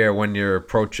clear when you're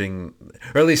approaching,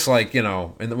 or at least like in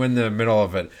the middle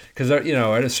of it, because at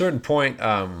a certain point,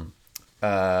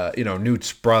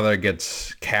 Newt's brother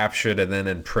gets captured and then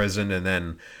imprisoned, and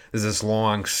then there's this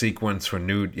long sequence where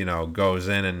Newt, goes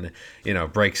in and,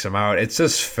 breaks him out. It's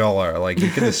just filler. Like, you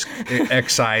can just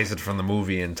excise it from the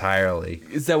movie entirely.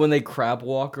 Is that when they crab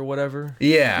walk or whatever?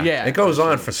 Yeah. Yeah. It goes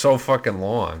on for so fucking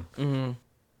long. Mm-hmm.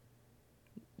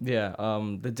 Yeah.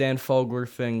 The Dan Fogler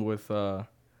thing with,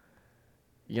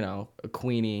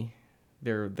 Queenie,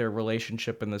 their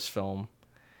relationship in this film,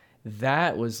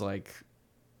 that was like,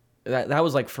 that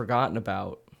was like forgotten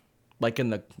about, like in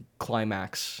the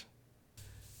climax.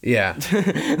 Yeah.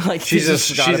 Like she's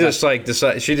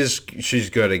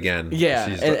good again. Yeah,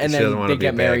 and she then doesn't want they to be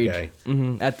get a bad married.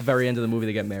 guy. At the very end of the movie,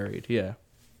 they get married. Yeah.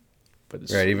 But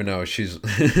Right, even though she's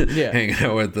hanging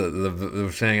out with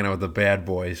the bad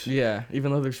boys. Yeah,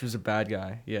 even though she was a bad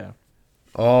guy. Yeah.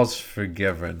 All's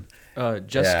forgiven.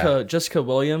 Jessica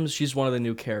Williams, she's one of the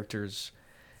new characters.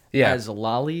 Yeah. As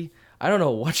Lolly. I don't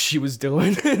know what she was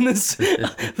doing in this.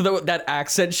 That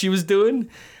accent she was doing.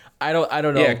 I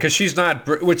don't know. Yeah, because she's not.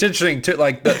 What's interesting too,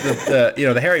 like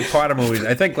the Harry Potter movies.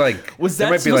 I think like was that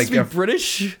might supposed to be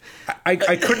British? I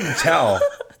couldn't tell.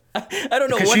 I don't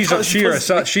know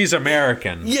what she's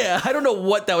American. Yeah, I don't know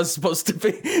what that was supposed to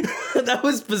be. That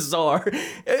was bizarre.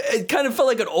 It kind of felt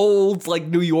like an old like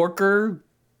New Yorker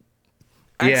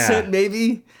accent,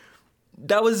 maybe.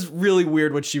 That was really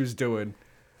weird what she was doing.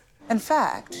 In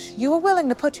fact, you were willing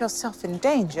to put yourself in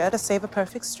danger to save a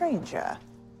perfect stranger.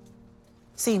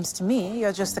 Seems to me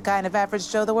you're just the kind of average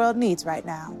Joe the world needs right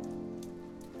now.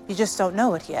 You just don't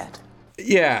know it yet.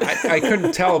 Yeah, I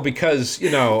couldn't tell because,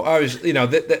 I was,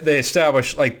 they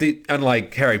established, like,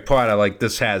 unlike Harry Potter, like,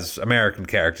 this has American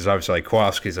characters. Obviously, like,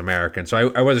 Kowalski's American.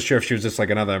 So I wasn't sure if she was just, like,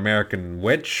 another American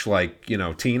witch, like,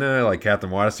 Tina, like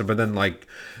Catherine Waterston. But then, like,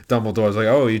 Dumbledore's like,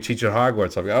 oh, you teach at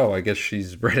Hogwarts. I'm like, oh, I guess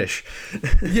she's British.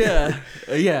 Yeah,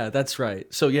 that's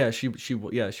right. So, yeah, she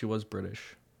was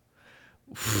British.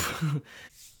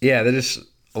 Yeah, they're just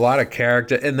a lot of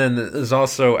character, and then there's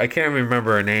also I can't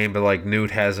remember her name, but like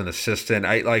Newt has an assistant.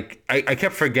 I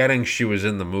kept forgetting she was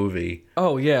in the movie.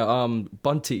 Oh yeah,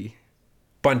 Bunty.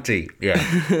 Bunty, yeah.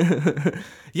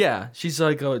 Yeah, she's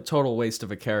like a total waste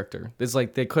of a character. There's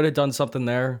like they could have done something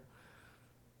there.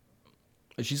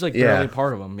 She's like barely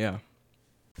part of them, yeah.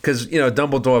 Because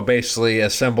Dumbledore basically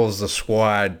assembles the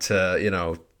squad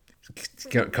to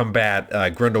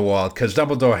combat Grindelwald, because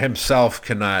Dumbledore himself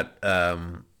cannot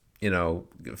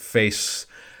face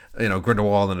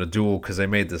Grindelwald in a duel because they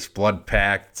made this blood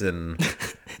pact, and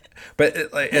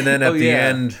then at the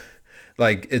end,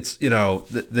 like it's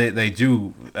they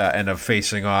do end up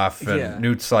facing off, and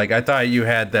Newt's like, I thought you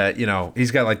had that,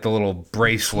 he's got like the little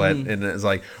bracelet, and it's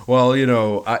like, well,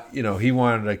 he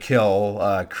wanted to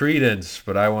kill Credence,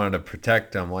 but I wanted to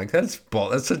protect him. Like that's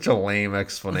such a lame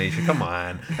explanation. Come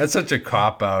on, that's such a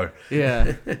cop out.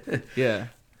 Yeah.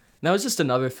 That was just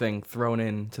another thing thrown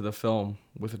into the film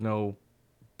with no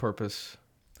purpose.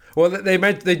 Well,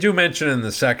 they do mention in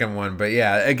the second one, but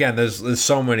yeah, again, there's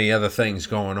so many other things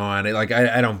going on. Like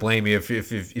I don't blame you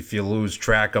if you lose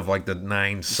track of like the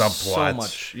 9 subplots. So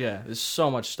much, yeah. There's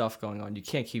so much stuff going on. You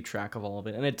can't keep track of all of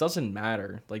it, and it doesn't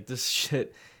matter. Like this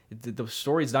shit, the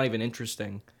story's not even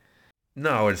interesting.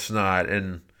 No, it's not,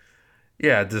 and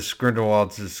yeah, this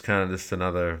Grindelwald's just kind of just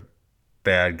another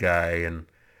bad guy, and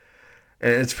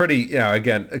it's pretty,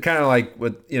 again, kind of like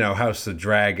with, House of the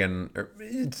Dragon,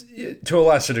 to a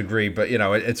lesser degree, but,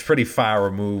 it's pretty far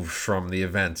removed from the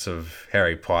events of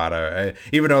Harry Potter.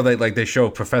 Even though they show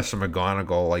Professor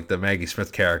McGonagall, like the Maggie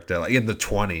Smith character, like in the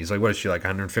 20s. Like, what is she, like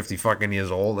 150 fucking years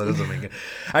old? That doesn't make it.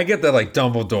 I get that, like,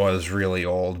 Dumbledore is really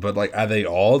old, but, like, are they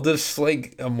all just,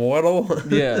 like, immortal?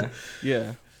 Yeah.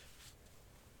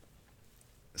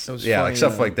 Yeah, funny, like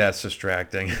stuff like that's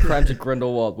distracting. Crimes of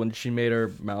Grindelwald, when she made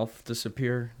her mouth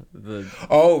disappear. I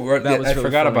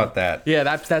forgot about that. Yeah,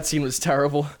 that scene was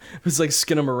terrible. It was like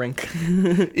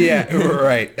Skinamarink. Yeah,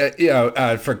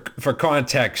 right. For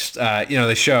context,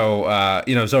 they show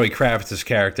Zoe Kravitz's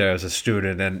character as a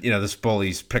student, and this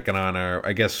bully's picking on her.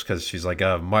 I guess because she's like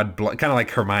a kind of like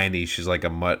Hermione. She's like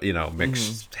a mud,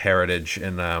 mixed heritage,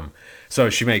 and so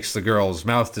she makes the girl's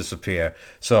mouth disappear.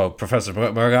 So Professor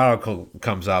McGonagall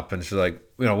comes up and she's like,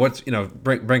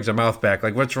 brings her mouth back.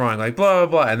 Like, what's wrong? Like, blah,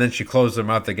 blah, blah. And then she closes her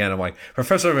mouth again. I'm like,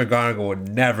 Professor McGonagall would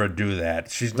never do that.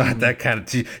 She's not that kind of...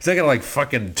 She's not going to, like,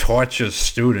 fucking torture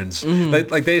students.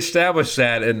 Like, they established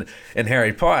that in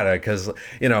Harry Potter because,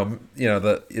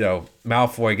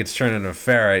 Malfoy gets turned into a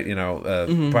ferret,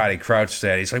 Barty Crouch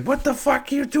said. He's like, what the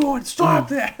fuck are you doing? Stop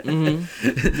that.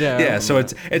 Yeah, so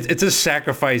it's a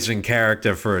sacrificing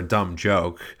character for a dumb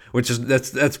joke, which is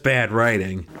that's bad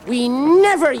writing. We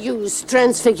never use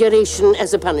transfiguration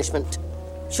as a punishment.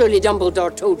 Surely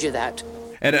Dumbledore told you that.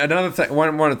 And another thing,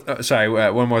 one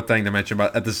more thing to mention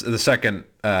about the second,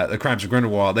 the Crimes of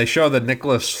Grindelwald. They show the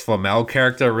Nicholas Flamel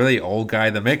character, really old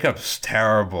guy. The makeup's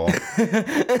terrible.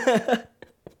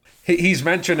 He's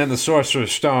mentioned in the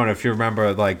Sorcerer's Stone, if you remember,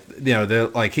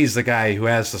 he's the guy who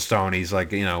has the stone. He's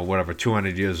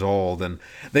 200 years old, and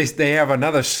they have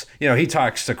another, he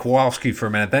talks to Kowalski for a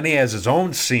minute. Then he has his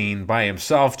own scene by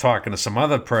himself talking to some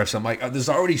other person. I'm like, there's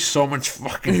already so much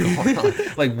fucking going on.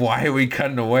 Like, why are we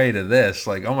cutting away to this?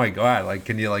 Like, oh my god, like,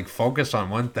 can you focus on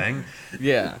one thing?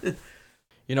 Yeah.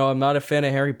 I'm not a fan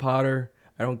of Harry Potter.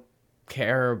 I don't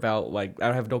care about, like,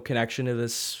 I have no connection to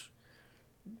this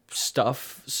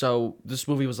stuff. So this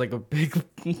movie was like a big,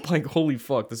 like, holy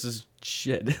fuck, this is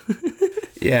shit.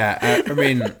 Yeah, I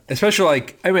mean, especially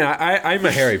like, I mean, I'm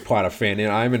a Harry Potter fan.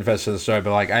 I'm invested in the story,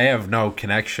 but like, I have no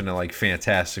connection to like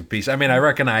Fantastic Beasts. I mean, I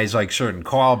recognize like certain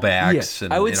callbacks. Yeah,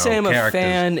 And I would say I'm characters. a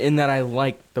fan in that I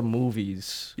like the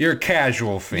movies. You're a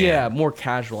casual fan. Yeah, more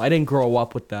casual. I didn't grow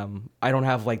up with them. I don't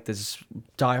have like this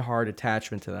diehard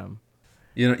attachment to them.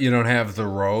 You don't have the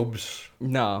robes.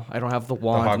 No, I don't have the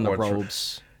wand and the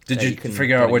robes. Did you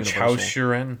figure out which house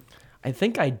you're in? I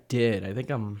think I did. I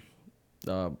think I'm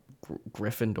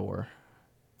Gryffindor.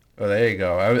 Oh, there you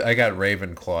go. I got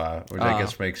Ravenclaw, which I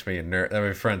guess makes me a nerd.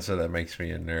 My friend said that makes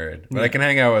me a nerd. But I can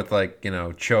hang out with like,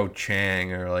 Cho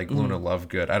Chang or like Luna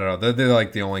Lovegood. I don't know. They're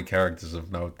like the only characters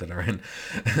of note that are in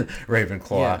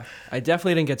Ravenclaw. Yeah, I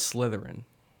definitely didn't get Slytherin.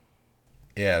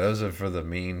 Yeah, those are for the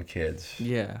mean kids.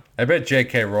 Yeah. I bet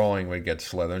J.K. Rowling would get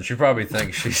Slytherin. She probably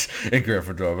thinks she's a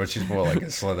Gryffindor, but she's more like a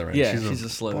Slytherin. Yeah, she's a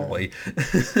Slytherin. Bully.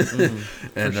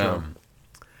 And sure.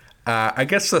 I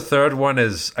guess the third one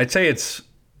is, I'd say it's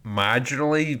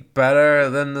marginally better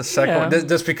than the second one.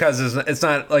 Just because it's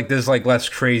not like there's like less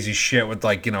crazy shit with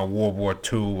like, World War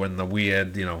II and the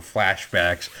weird,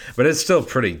 flashbacks. But it's still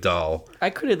pretty dull. I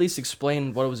could at least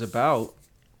explain what it was about.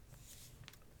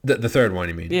 The third one,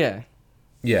 you mean? Yeah.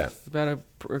 Yeah. About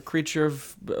a creature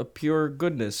of pure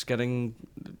goodness getting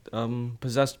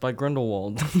possessed by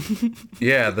Grindelwald.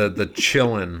 Yeah, the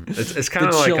chillin'. It's kind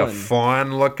of like a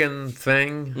fawn-looking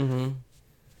thing. Mm-hmm.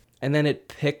 And then it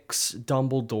picks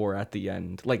Dumbledore at the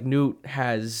end. Like, Newt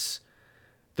has...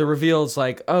 The reveal's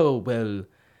like, oh, well,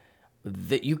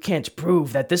 that you can't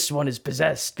prove that this one is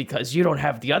possessed because you don't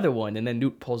have the other one. And then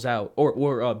Newt pulls out.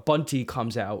 Or Bunty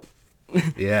comes out.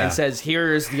 Yeah. And says,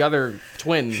 here's the other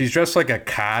twin. She's dressed like a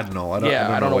cardinal. I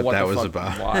don't know what that was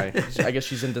about. Why. I guess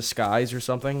she's in disguise or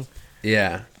something.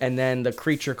 Yeah. And then the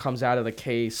creature comes out of the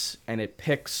case and it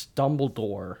picks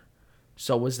Dumbledore.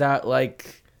 So was that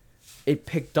like it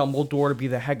picked Dumbledore to be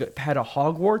the head of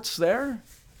Hogwarts there?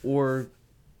 Or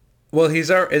well, he's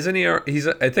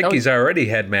already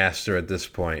headmaster at this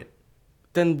point.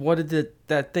 Then what did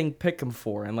that thing pick him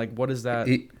for? And like, what is that?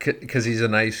 Because he's a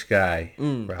nice guy.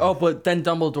 Oh, but then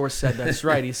Dumbledore said that's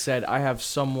right. He said, I have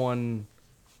someone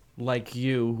like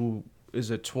you who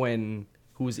is a twin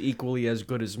who is equally as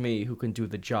good as me who can do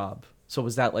the job. So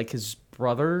was that like his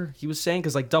brother he was saying?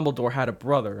 Because like Dumbledore had a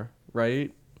brother,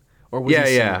 right? Or was he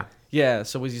saying, yeah,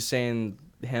 so was he saying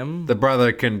him? The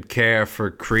brother can care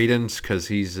for Credence because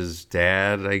he's his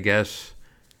dad, I guess.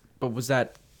 But was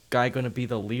that guy going to be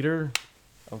the leader?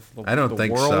 I don't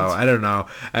think so. I don't know.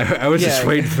 I was just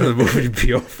waiting for the movie to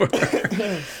be over.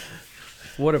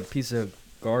 What a piece of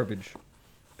garbage.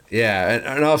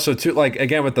 Yeah, and also too, like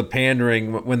again with the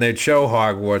pandering, when they'd show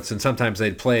Hogwarts, and sometimes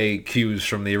they'd play cues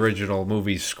from the original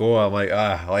movie score. I'm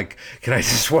like, can I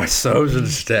just watch those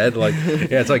instead? Like,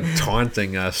 yeah, it's like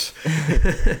taunting us.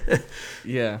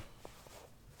 Yeah.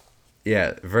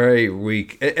 Yeah, very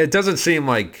weak. It doesn't seem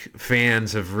like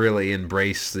fans have really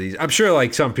embraced these. I'm sure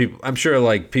like some people,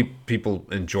 people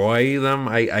enjoy them,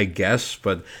 I guess,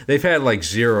 but they've had like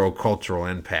zero cultural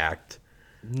impact.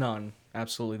 None,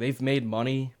 absolutely. They've made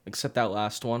money, except that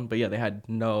last one, but yeah, they had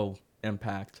no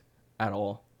impact at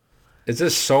all. It's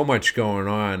just so much going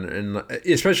on, and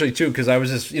especially too because I was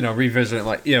just revisiting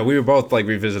we were both like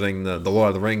revisiting the Lord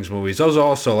of the Rings movies. Those are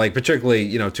also like particularly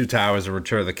Two Towers and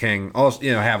Return of the King also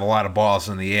have a lot of balls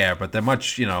in the air, but they're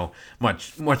much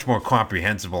more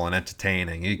comprehensible and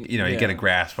entertaining. You get a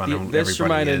grasp on who everybody is. This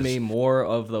reminded me more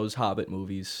of those Hobbit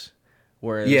movies,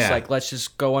 where it's like let's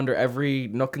just go under every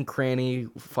nook and cranny,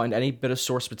 find any bit of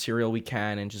source material we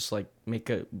can, and just like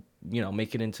make it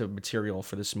into material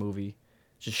for this movie.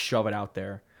 Just shove it out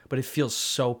there. But it feels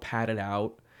so padded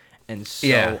out and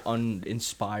so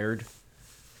uninspired.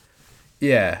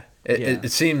 Yeah.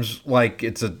 It seems like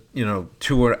it's a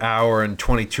 2 hour and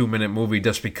 22-minute movie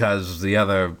just because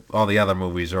all the other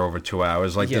movies are over 2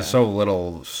 hours. Like there's so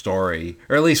little story,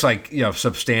 or at least like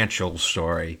substantial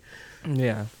story.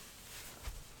 Yeah.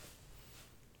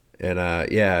 And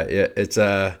it's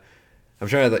I'm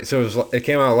trying to so it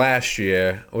came out last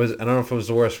year. I don't know if it was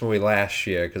the worst movie last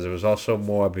year because it was also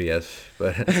Morbius,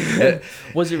 but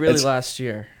was it really last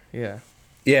year? Yeah.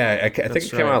 Yeah, I think it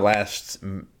came out last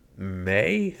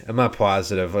May. I'm not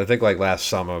positive. I think like last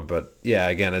summer, but yeah,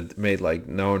 again, it made like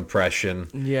no impression.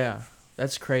 Yeah,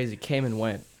 that's crazy. Came and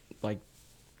went. Like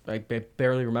I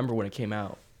barely remember when it came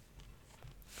out.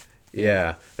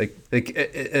 Yeah,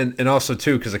 and also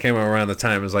too, because it came out around the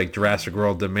time it was like Jurassic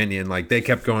World Dominion. Like they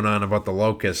kept going on about the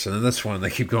locusts, and in this one they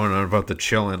keep going on about the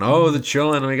chillin'. Oh, the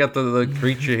chillin', we got the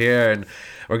creature here, and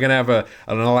we're gonna have an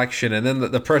election, and then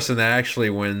the person that actually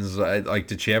wins. Like,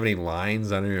 did she have any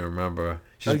lines? I don't even remember.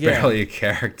 She's barely a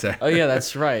character. Oh yeah,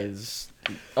 that's right.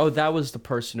 That was the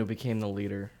person who became the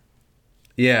leader.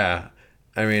 Yeah.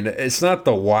 I mean, it's not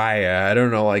The Wire. I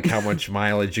don't know, like, how much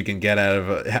mileage you can get out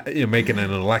of making an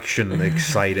election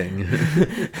exciting.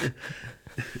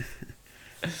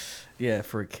 Yeah,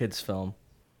 for a kid's film.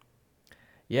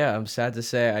 Yeah, I'm sad to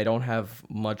say I don't have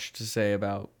much to say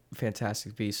about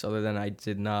Fantastic Beasts other than I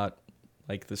did not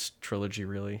like this trilogy,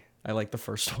 really. I like the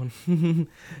first one.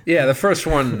 Yeah, the first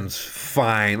one's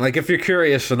fine. Like, if you're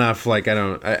curious enough, like, I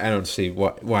don't see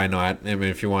why not. I mean,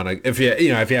 if you want to, if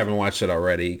you haven't watched it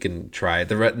already, you can try it.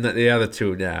 The other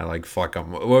two, yeah, like, fuck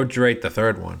them. What would you rate the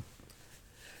third one?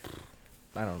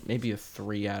 I don't know, maybe a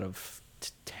 3 out of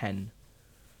 10.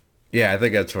 Yeah, I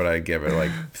think that's what I'd give it, like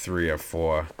 3 or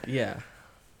 4. Yeah.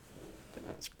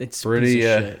 It's pretty piece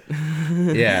of shit.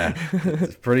 Yeah,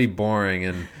 it's pretty boring.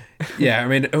 And yeah, I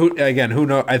mean, who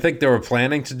knows? I think they were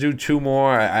planning to do 2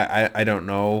 more. I don't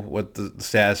know what the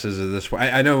status is of this one.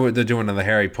 I know what they're doing in the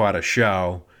Harry Potter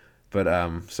show, but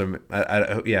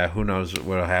who knows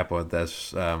what'll happen with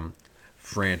this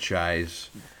franchise.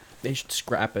 They should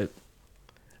scrap it.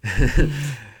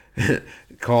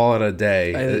 Call it a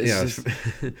day. It's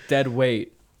dead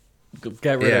weight.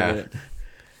 Get rid of it.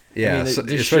 Yeah, I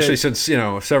mean, especially since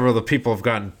several of the people have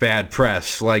gotten bad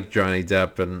press, like Johnny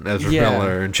Depp and Ezra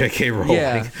Miller and J.K. Rowling.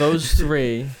 Yeah, those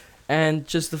 3, and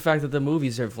just the fact that the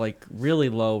movies have like really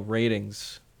low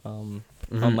ratings, on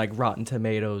like Rotten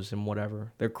Tomatoes and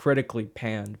whatever. They're critically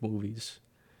panned movies.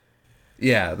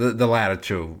 Yeah, the latter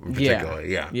 2 in particular.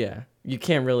 Yeah. You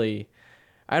can't really.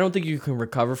 I don't think you can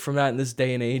recover from that in this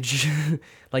day and age.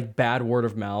 Like bad word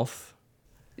of mouth.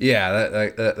 Yeah,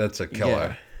 that's a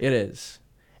killer. Yeah, it is.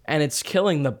 And it's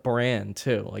killing the brand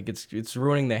too. Like it's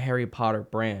ruining the Harry Potter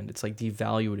brand. It's like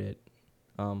devalued it.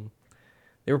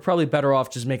 They were probably better off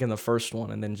just making the first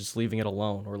one and then just leaving it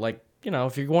alone. Or like,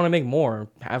 if you want to make more,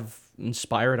 have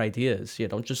inspired ideas. Yeah,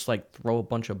 don't just like throw a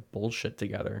bunch of bullshit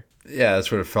together. Yeah,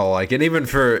 that's what it felt like. And even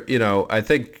for, I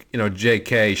think,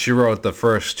 J.K., she wrote the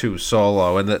first 2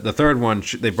 solo. And the third one,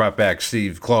 they brought back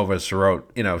Steve Kloves, who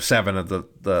wrote, 7 of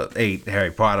the 8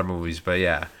 Harry Potter movies. But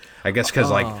yeah, I guess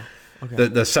because okay.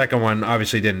 The second one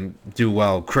obviously didn't do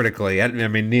well critically. I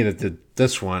mean, neither did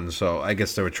this one. So I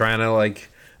guess they were trying to like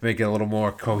make it a little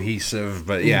more cohesive.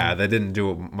 But yeah, they didn't do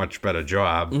a much better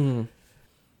job. Mm-hmm.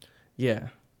 Yeah.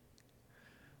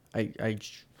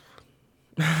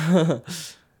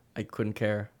 I couldn't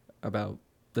care about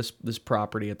this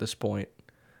property at this point.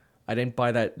 I didn't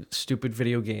buy that stupid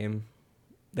video game,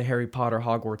 the Harry Potter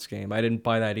Hogwarts game. I didn't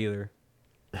buy that either.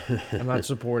 I'm not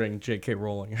supporting J.K.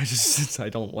 Rowling. I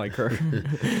don't like her.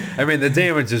 I mean, the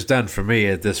damage is done for me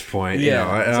at this point.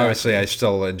 Yeah, and obviously I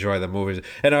still enjoy the movies.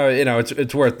 And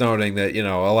it's worth noting that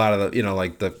a lot of the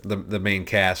like the main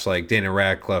cast, like Daniel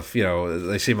Radcliffe,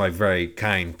 they seem like very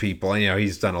kind people. And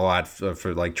he's done a lot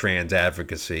for like trans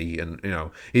advocacy, and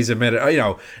he's admitted,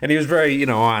 and he was very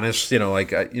honest.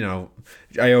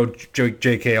 I owe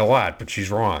J.K. a lot, but she's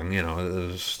wrong. It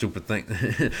was a stupid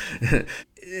thing.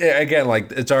 Again,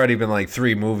 like it's already been like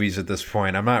 3 movies at this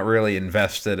point. I'm not really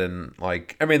invested in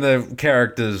the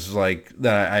characters like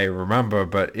that I remember,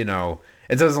 but it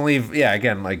doesn't leave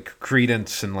again like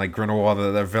Credence and like Grindelwald,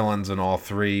 they're villains in all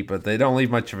 3, but they don't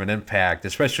leave much of an impact,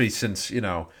 especially since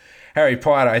Harry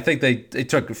Potter. I think they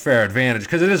took fair advantage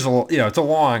because it is it's a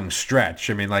long stretch.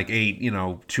 I mean, like 8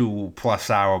 2+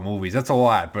 hour movies, that's a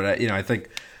lot, but I think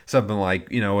something like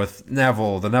with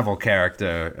Neville, the Neville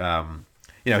character.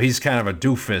 He's kind of a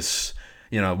doofus,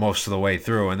 most of the way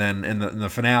through, and then in the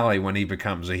finale when he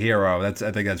becomes a hero, I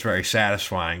think that's very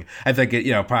satisfying. I think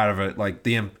it, part of it, like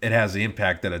it has the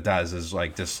impact that it does, is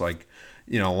like this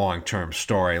long-term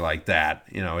story like that.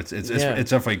 It's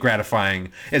definitely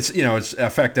gratifying. It's it's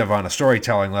effective on a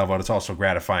storytelling level, and it's also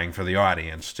gratifying for the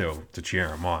audience to cheer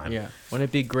him on. Yeah,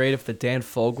 wouldn't it be great if the Dan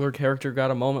Fogler character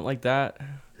got a moment like that,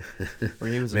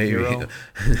 where he was a hero?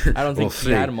 I don't think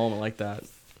he had a moment like that.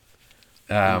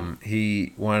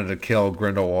 He wanted to kill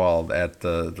Grindelwald at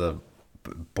the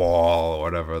ball or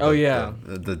whatever. That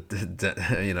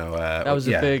was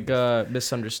a big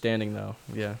misunderstanding, though.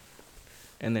 Yeah,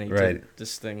 and then he did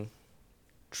this thing.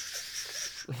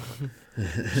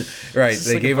 Right,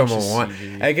 they gave him a one.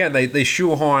 Again, they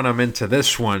shoehorn him into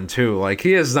this one too. Like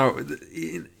he has no,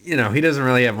 he doesn't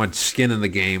really have much skin in the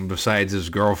game besides his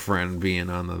girlfriend being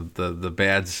on the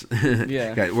bads.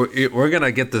 Yeah, guy. We're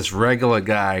gonna get this regular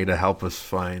guy to help us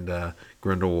find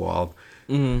Grindelwald.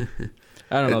 Mm-hmm.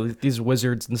 I don't know, these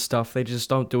wizards and stuff. They just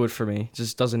don't do it for me. It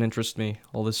just doesn't interest me.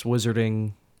 All this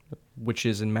wizarding,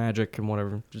 witches and magic and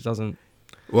whatever, just doesn't.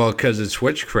 Well, because it's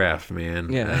witchcraft,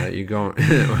 man. Yeah,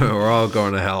 we're all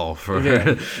going to hell for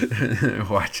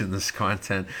watching this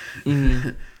content. Mm-hmm.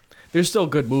 There's still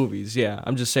good movies, yeah.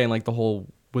 I'm just saying, like, the whole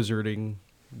wizarding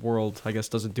world, I guess,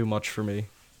 doesn't do much for me.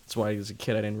 That's why, as a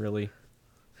kid, I didn't really.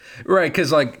 Right,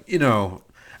 because, like,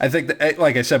 I think that,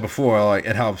 like I said before, like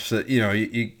it helps that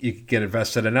you get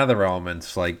invested in other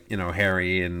elements like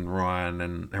Harry and Ron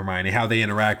and Hermione, how they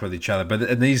interact with each other. But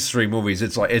in these three movies,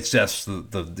 it's just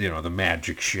the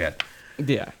magic shit.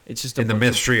 Yeah, it's just the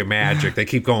mystery of magic. They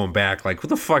keep going back. Like, who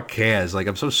the fuck cares? Like,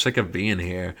 I'm so sick of being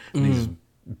here in these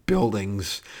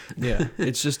buildings. Yeah,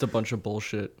 it's just a bunch of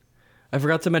bullshit. I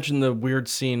forgot to mention the weird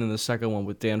scene in the second one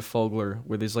with Dan Fogler,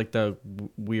 where there's like the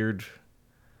weird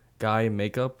guy in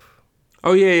makeup.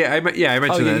 Oh yeah, I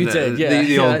mentioned that. You did, yeah,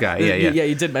 the old guy, yeah,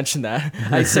 you did mention that.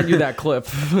 I sent you that clip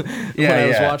when I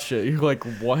was watching it. You're like,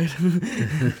 what?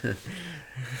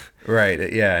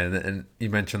 Right, yeah, and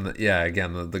you mentioned that, yeah,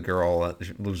 again, the girl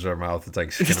that loses her mouth. It's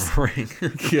like skin of a ring.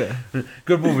 Yeah,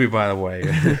 good movie, by the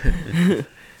way.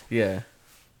 Yeah,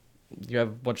 you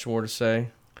have much more to say?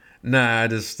 Nah,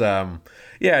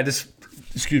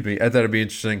 excuse me. I thought it'd be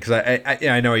interesting because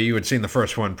I know you had seen the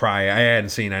first one prior. I hadn't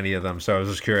seen any of them, so I was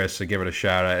just curious to give it a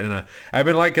shout out. And I've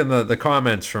been liking the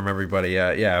comments from everybody.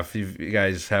 If you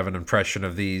guys have an impression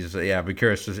of these, I'd be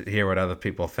curious to hear what other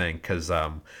people think because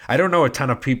I don't know a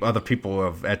ton of other people who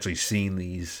have actually seen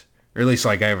these, or at least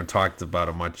like I haven't talked about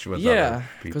it much with other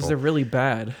people. Because they're really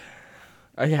bad.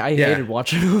 I hated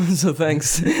watching them, so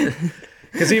thanks.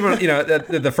 Because even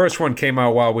the first one came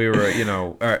out while we were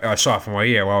our sophomore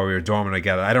year while we were dorming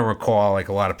together. I don't recall like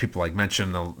a lot of people like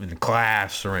mentioned in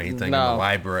class or anything in the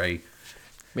library.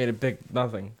 Made it big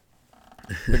nothing.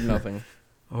 Big nothing.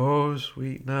 Oh,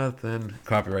 sweet nothing.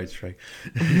 Copyright strike.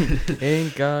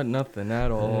 Ain't got nothing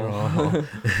at all.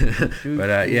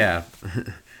 But yeah,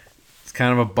 it's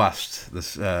kind of a bust,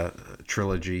 this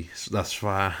trilogy thus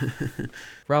far.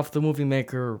 Ralph the Movie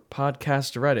Maker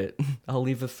podcast Reddit. I'll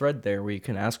leave a thread there where you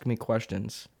can ask me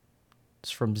questions.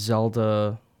 It's from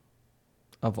Zelda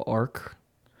of Arc.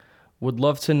 Would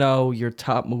love to know your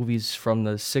top movies from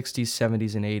the 60s,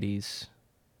 70s, and 80s.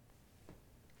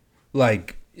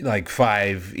 Like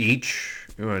 5 each?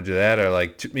 You want to do that? Or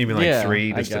maybe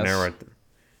 3 just to narrow it?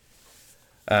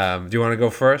 Do you want to go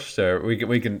first? Or we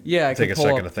can take a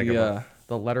second to think about it.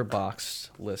 The Letterboxd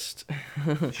list.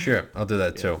 Sure, I'll do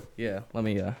that too. Yeah, let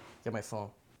me get my phone.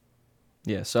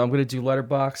 Yeah, so I'm going to do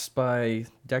Letterboxd by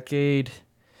decade,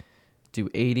 do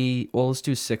 80, well, let's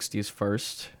do 60s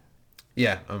first.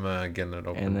 Yeah, I'm getting it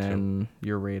open and then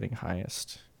your rating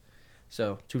highest.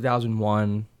 So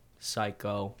 2001,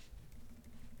 Psycho,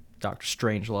 Dr.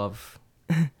 Strangelove,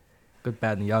 Good,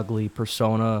 Bad, and the Ugly,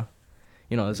 Persona.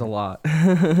 There's a lot.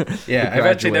 Yeah, I've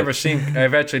actually never seen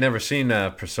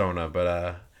Persona,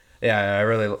 but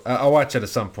I'll watch it at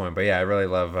some point. But yeah, I really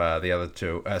love the other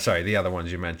two. The other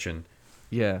ones you mentioned.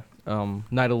 Yeah,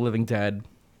 Night of the Living Dead.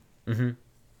 Mm-hmm.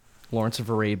 Lawrence of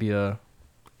Arabia.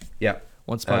 Yeah.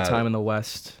 Once Upon a Time in the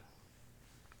West.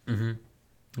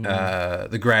 Mm-hmm.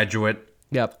 The Graduate.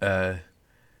 Yep.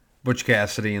 Butch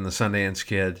Cassidy and the Sundance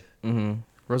Kid. Mm-hmm.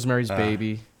 Rosemary's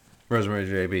Baby. Rosemary's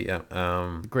Baby, yeah.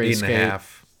 Great 8.5.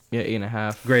 Yeah,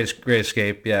 8.5. Great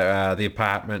Escape, yeah. The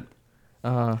Apartment.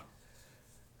 La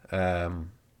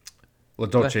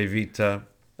Dolce Vita.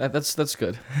 That's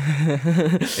good.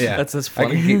 Yeah, that's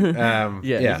funny. I can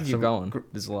keep, keep going.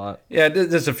 There's a lot. Yeah,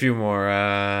 there's a few more.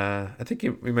 I think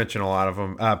we mentioned a lot of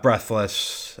them.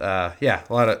 Breathless. A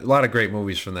lot of great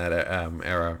movies from that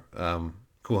era.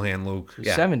 Cool Hand Luke.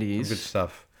 Yeah, 70s. Good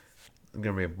stuff. There's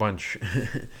gonna be a bunch.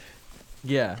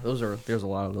 Yeah, there's a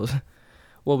lot of those.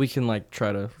 Well, we can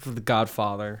try to for The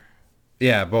Godfather.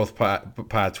 Yeah, both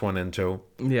parts 1 and 2.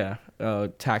 Yeah,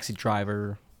 Taxi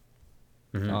Driver.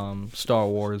 Mm-hmm. Star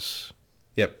Wars.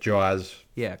 Yep, Jaws.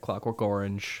 Yeah, Clockwork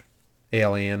Orange.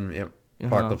 Alien. Yep.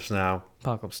 Apocalypse Now.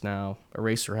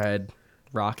 Eraserhead.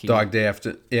 Rocky.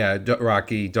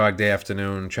 Rocky. Dog Day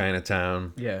Afternoon.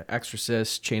 Chinatown. Yeah,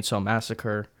 Exorcist. Chainsaw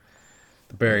Massacre.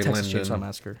 The Barry Texas Lyndon. Chainsaw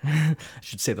Massacre. I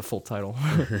should say the full title.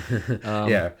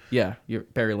 Yeah. Yeah,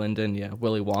 Barry Lyndon. Yeah,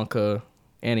 Willy Wonka.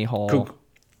 Annie Hall.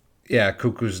 Yeah,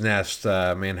 Cuckoo's Nest,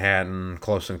 Manhattan,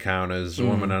 Close Encounters,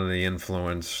 Woman Under the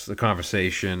Influence, The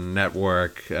Conversation,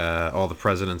 Network, All the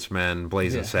President's Men,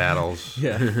 Blazing Saddles,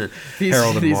 Yeah.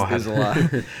 Harold and Maude. There's a lot.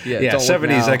 Yeah, Yeah, Don't Look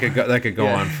 70s Now. that could go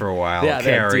on for a while. Yeah,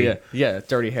 Carrie.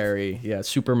 Dirty Harry. Yeah,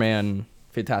 Superman,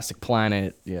 Fantastic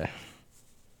Planet. Yeah.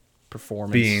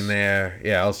 Performance. Being There.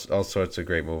 Yeah, all sorts of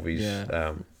great movies.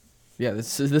 Yeah. Yeah, the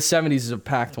 70s is a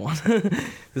packed one.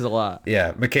 There's a lot.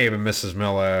 Yeah, McCabe and Mrs.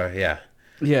 Miller. Yeah.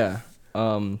 Yeah.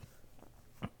 And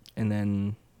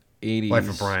then 80s. Life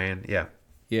of Brian. Yeah.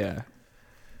 Yeah.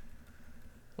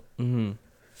 80s.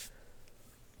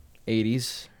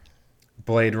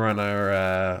 Blade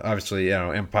Runner. Obviously,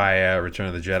 Empire, Return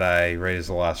of the Jedi, Raiders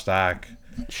of the Lost Ark.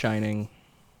 Shining.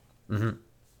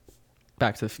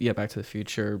 Back to the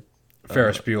Future.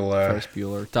 Ferris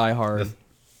Bueller. Die Hard.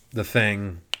 The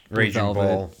Thing. Blue Raging Velvet.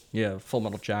 Bull. Yeah, Full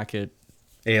Metal Jacket.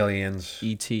 Aliens.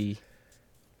 E.T.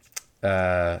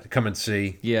 Come and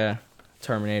See. Yeah,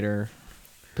 Terminator.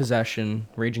 Possession.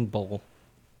 Raging Bull.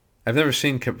 I've never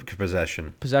seen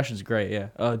Possession. Possession's great,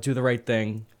 yeah. Do the Right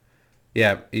Thing.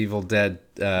 Yeah, Evil Dead.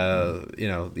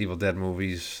 Evil Dead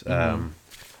movies. Amadeus.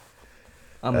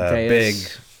 Big.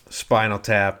 Spinal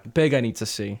Tap. Big I need to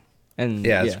see. And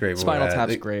Yeah, it's a great movie. Spinal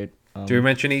Tap's great. Do we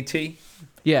mention E.T.?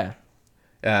 Yeah.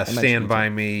 Stand By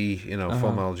Me,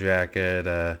 Full Metal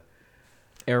Jacket.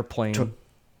 Airplane.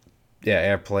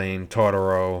 Airplane,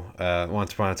 Totoro,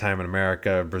 Once Upon a Time in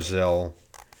America, Brazil,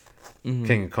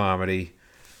 King of Comedy.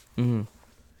 Did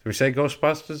we say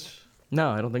Ghostbusters? No,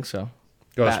 I don't think so.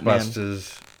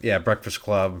 Ghostbusters. Batman. Yeah, Breakfast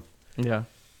Club. Yeah.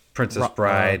 Princess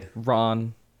Bride.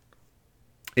 Ron.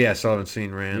 Yeah, still haven't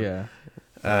seen Ran. Yeah.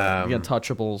 The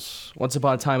Untouchables. Once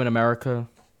Upon a Time in America.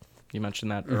 You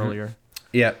mentioned that earlier.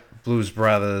 Yeah, Blues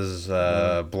Brothers,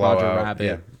 Blowout. Roger Rabbit.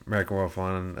 Yeah, American Wolf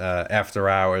One, After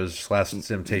Hours, Last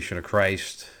Temptation of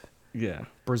Christ. Yeah.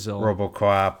 Brazil.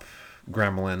 RoboCop,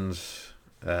 Gremlins,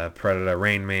 Predator,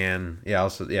 Rain Man. Yeah,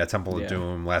 Temple of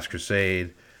Doom, Last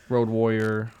Crusade. Road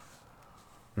Warrior.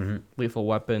 Lethal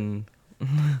Weapon.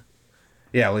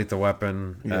 Yeah, Lethal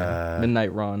Weapon.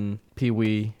 Midnight Run.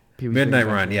 Pee-wee. Midnight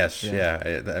Run, yes.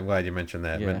 Yeah. I'm glad you mentioned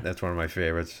that. Yeah. That's one of my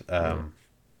favorites.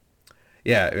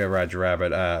 Roger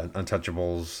Rabbit,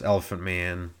 Untouchables, Elephant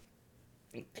Man.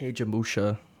 Cage of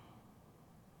Musha.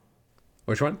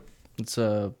 Which one? It's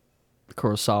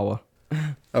Kurosawa.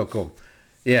 Oh, cool.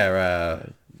 Yeah,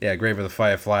 Grave of the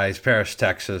Fireflies, Paris,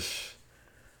 Texas.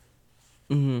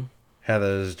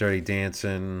 Heather's Dirty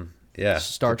Dancing. Yeah.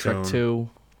 Star Trek 2.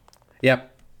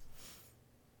 Yep.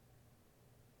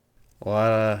 A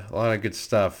lot of good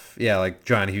stuff. Yeah, like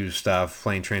John Hughes stuff,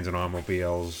 Plane, Trains, and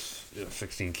Automobiles,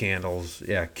 16 Candles.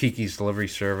 Yeah, Kiki's Delivery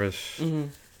Service.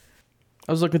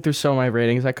 I was looking through some of my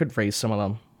ratings. I could raise some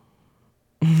of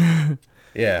them.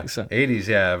 Yeah, So- 80s,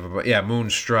 yeah,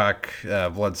 Moonstruck,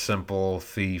 Blood Simple,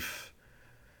 Thief.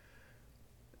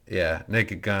 Yeah,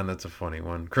 Naked Gun, that's a funny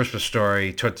one. Christmas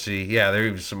Story, Tootsie. Yeah,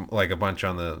 there's some a bunch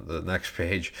on the next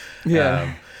page.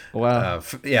 Yeah. Wow.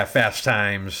 Fast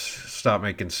Times, Stop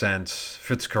Making Sense,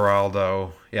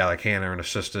 Fitzcarraldo. Yeah, like Hannah and her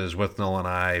sisters, With Nil and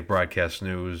I, Broadcast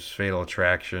News, Fatal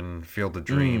Attraction, Field of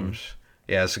Dreams.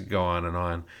 Yeah, this could go on and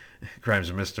on. Crimes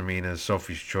and Misdemeanors,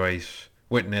 Sophie's Choice,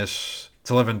 Witness,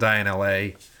 To Live and Die in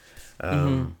L.A.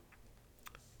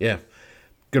 Yeah,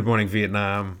 Good Morning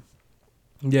Vietnam.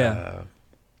 Yeah.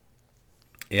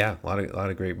 Yeah, a lot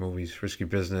of great movies. Risky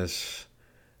Business,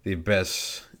 The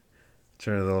Abyss,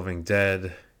 Return of the Living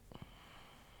Dead.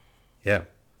 Yeah,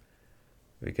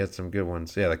 we get some good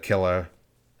ones. Yeah, The Killer.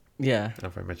 Yeah. I don't know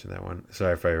if I mentioned that one.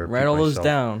 Sorry if I repeat Write all those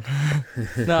myself.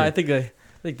 down. No, I think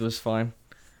it was fine.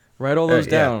 Write all those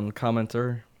down,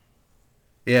 commenter.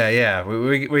 Yeah.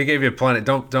 We gave you plenty.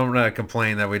 Don't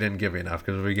complain that we didn't give you enough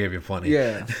because we gave you plenty.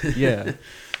 Yeah.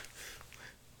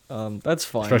 That's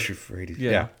fine. Especially for 80s.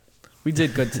 Yeah. We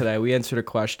did good today. We answered a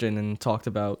question and talked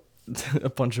about a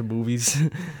bunch of movies.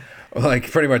 Like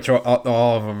pretty much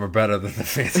all of them are better than the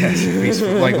Fantastic Beasts.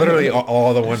 Like literally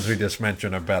all the ones we just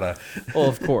mentioned are better. Well,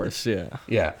 of course, yeah.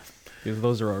 Yeah. Because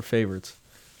those are our favorites.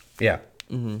 Yeah.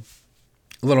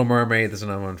 Little Mermaid. There's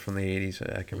another one from the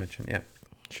 80s I can mention. Yeah.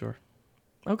 Sure.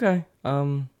 Okay.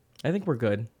 I think we're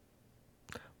good.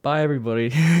 Bye,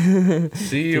 everybody.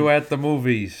 See you at the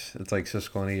movies. It's like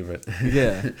Siskel and Ebert.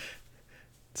 Yeah.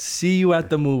 See you at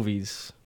the movies.